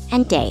Dan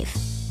and Dave.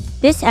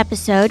 This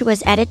episode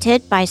was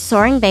edited by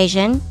Soren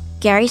Bajan,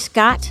 Gary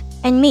Scott,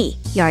 and me,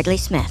 Yardley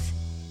Smith.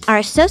 Our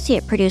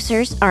associate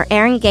producers are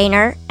Aaron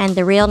Gaynor and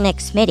The Real Nick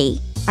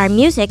Smitty. Our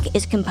music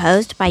is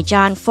composed by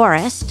John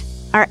Forrest.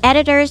 Our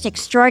editors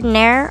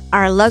extraordinaire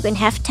are Logan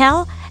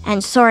Heftel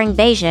and Soren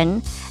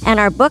Bajan, and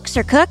our books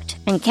are cooked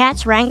and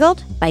cats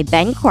wrangled by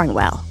Ben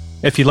Cornwell.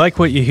 If you like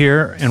what you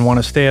hear and want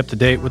to stay up to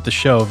date with the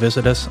show,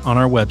 visit us on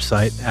our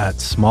website at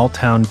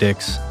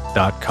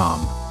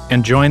smalltowndicks.com.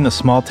 And join the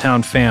Small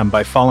Town fam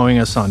by following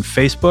us on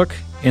Facebook,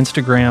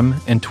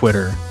 Instagram, and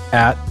Twitter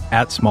at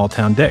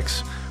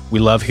SmallTownDicks. We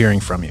love hearing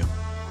from you.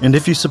 And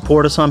if you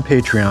support us on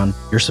Patreon,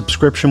 your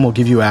subscription will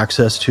give you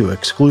access to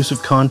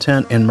exclusive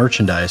content and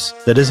merchandise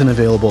that isn't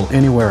available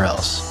anywhere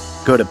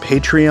else. Go to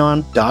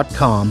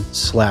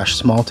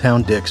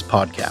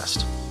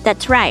patreon.com/smalltowndickspodcast.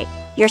 That's right.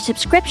 Your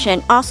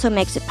subscription also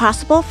makes it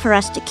possible for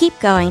us to keep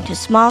going to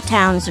small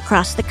towns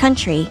across the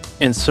country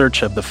in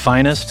search of the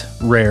finest,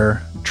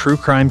 rare, true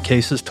crime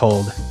cases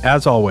told,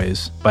 as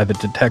always, by the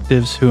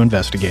detectives who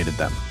investigated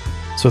them.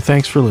 So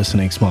thanks for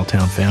listening, Small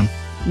Town fam.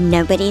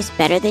 Nobody's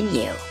better than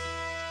you.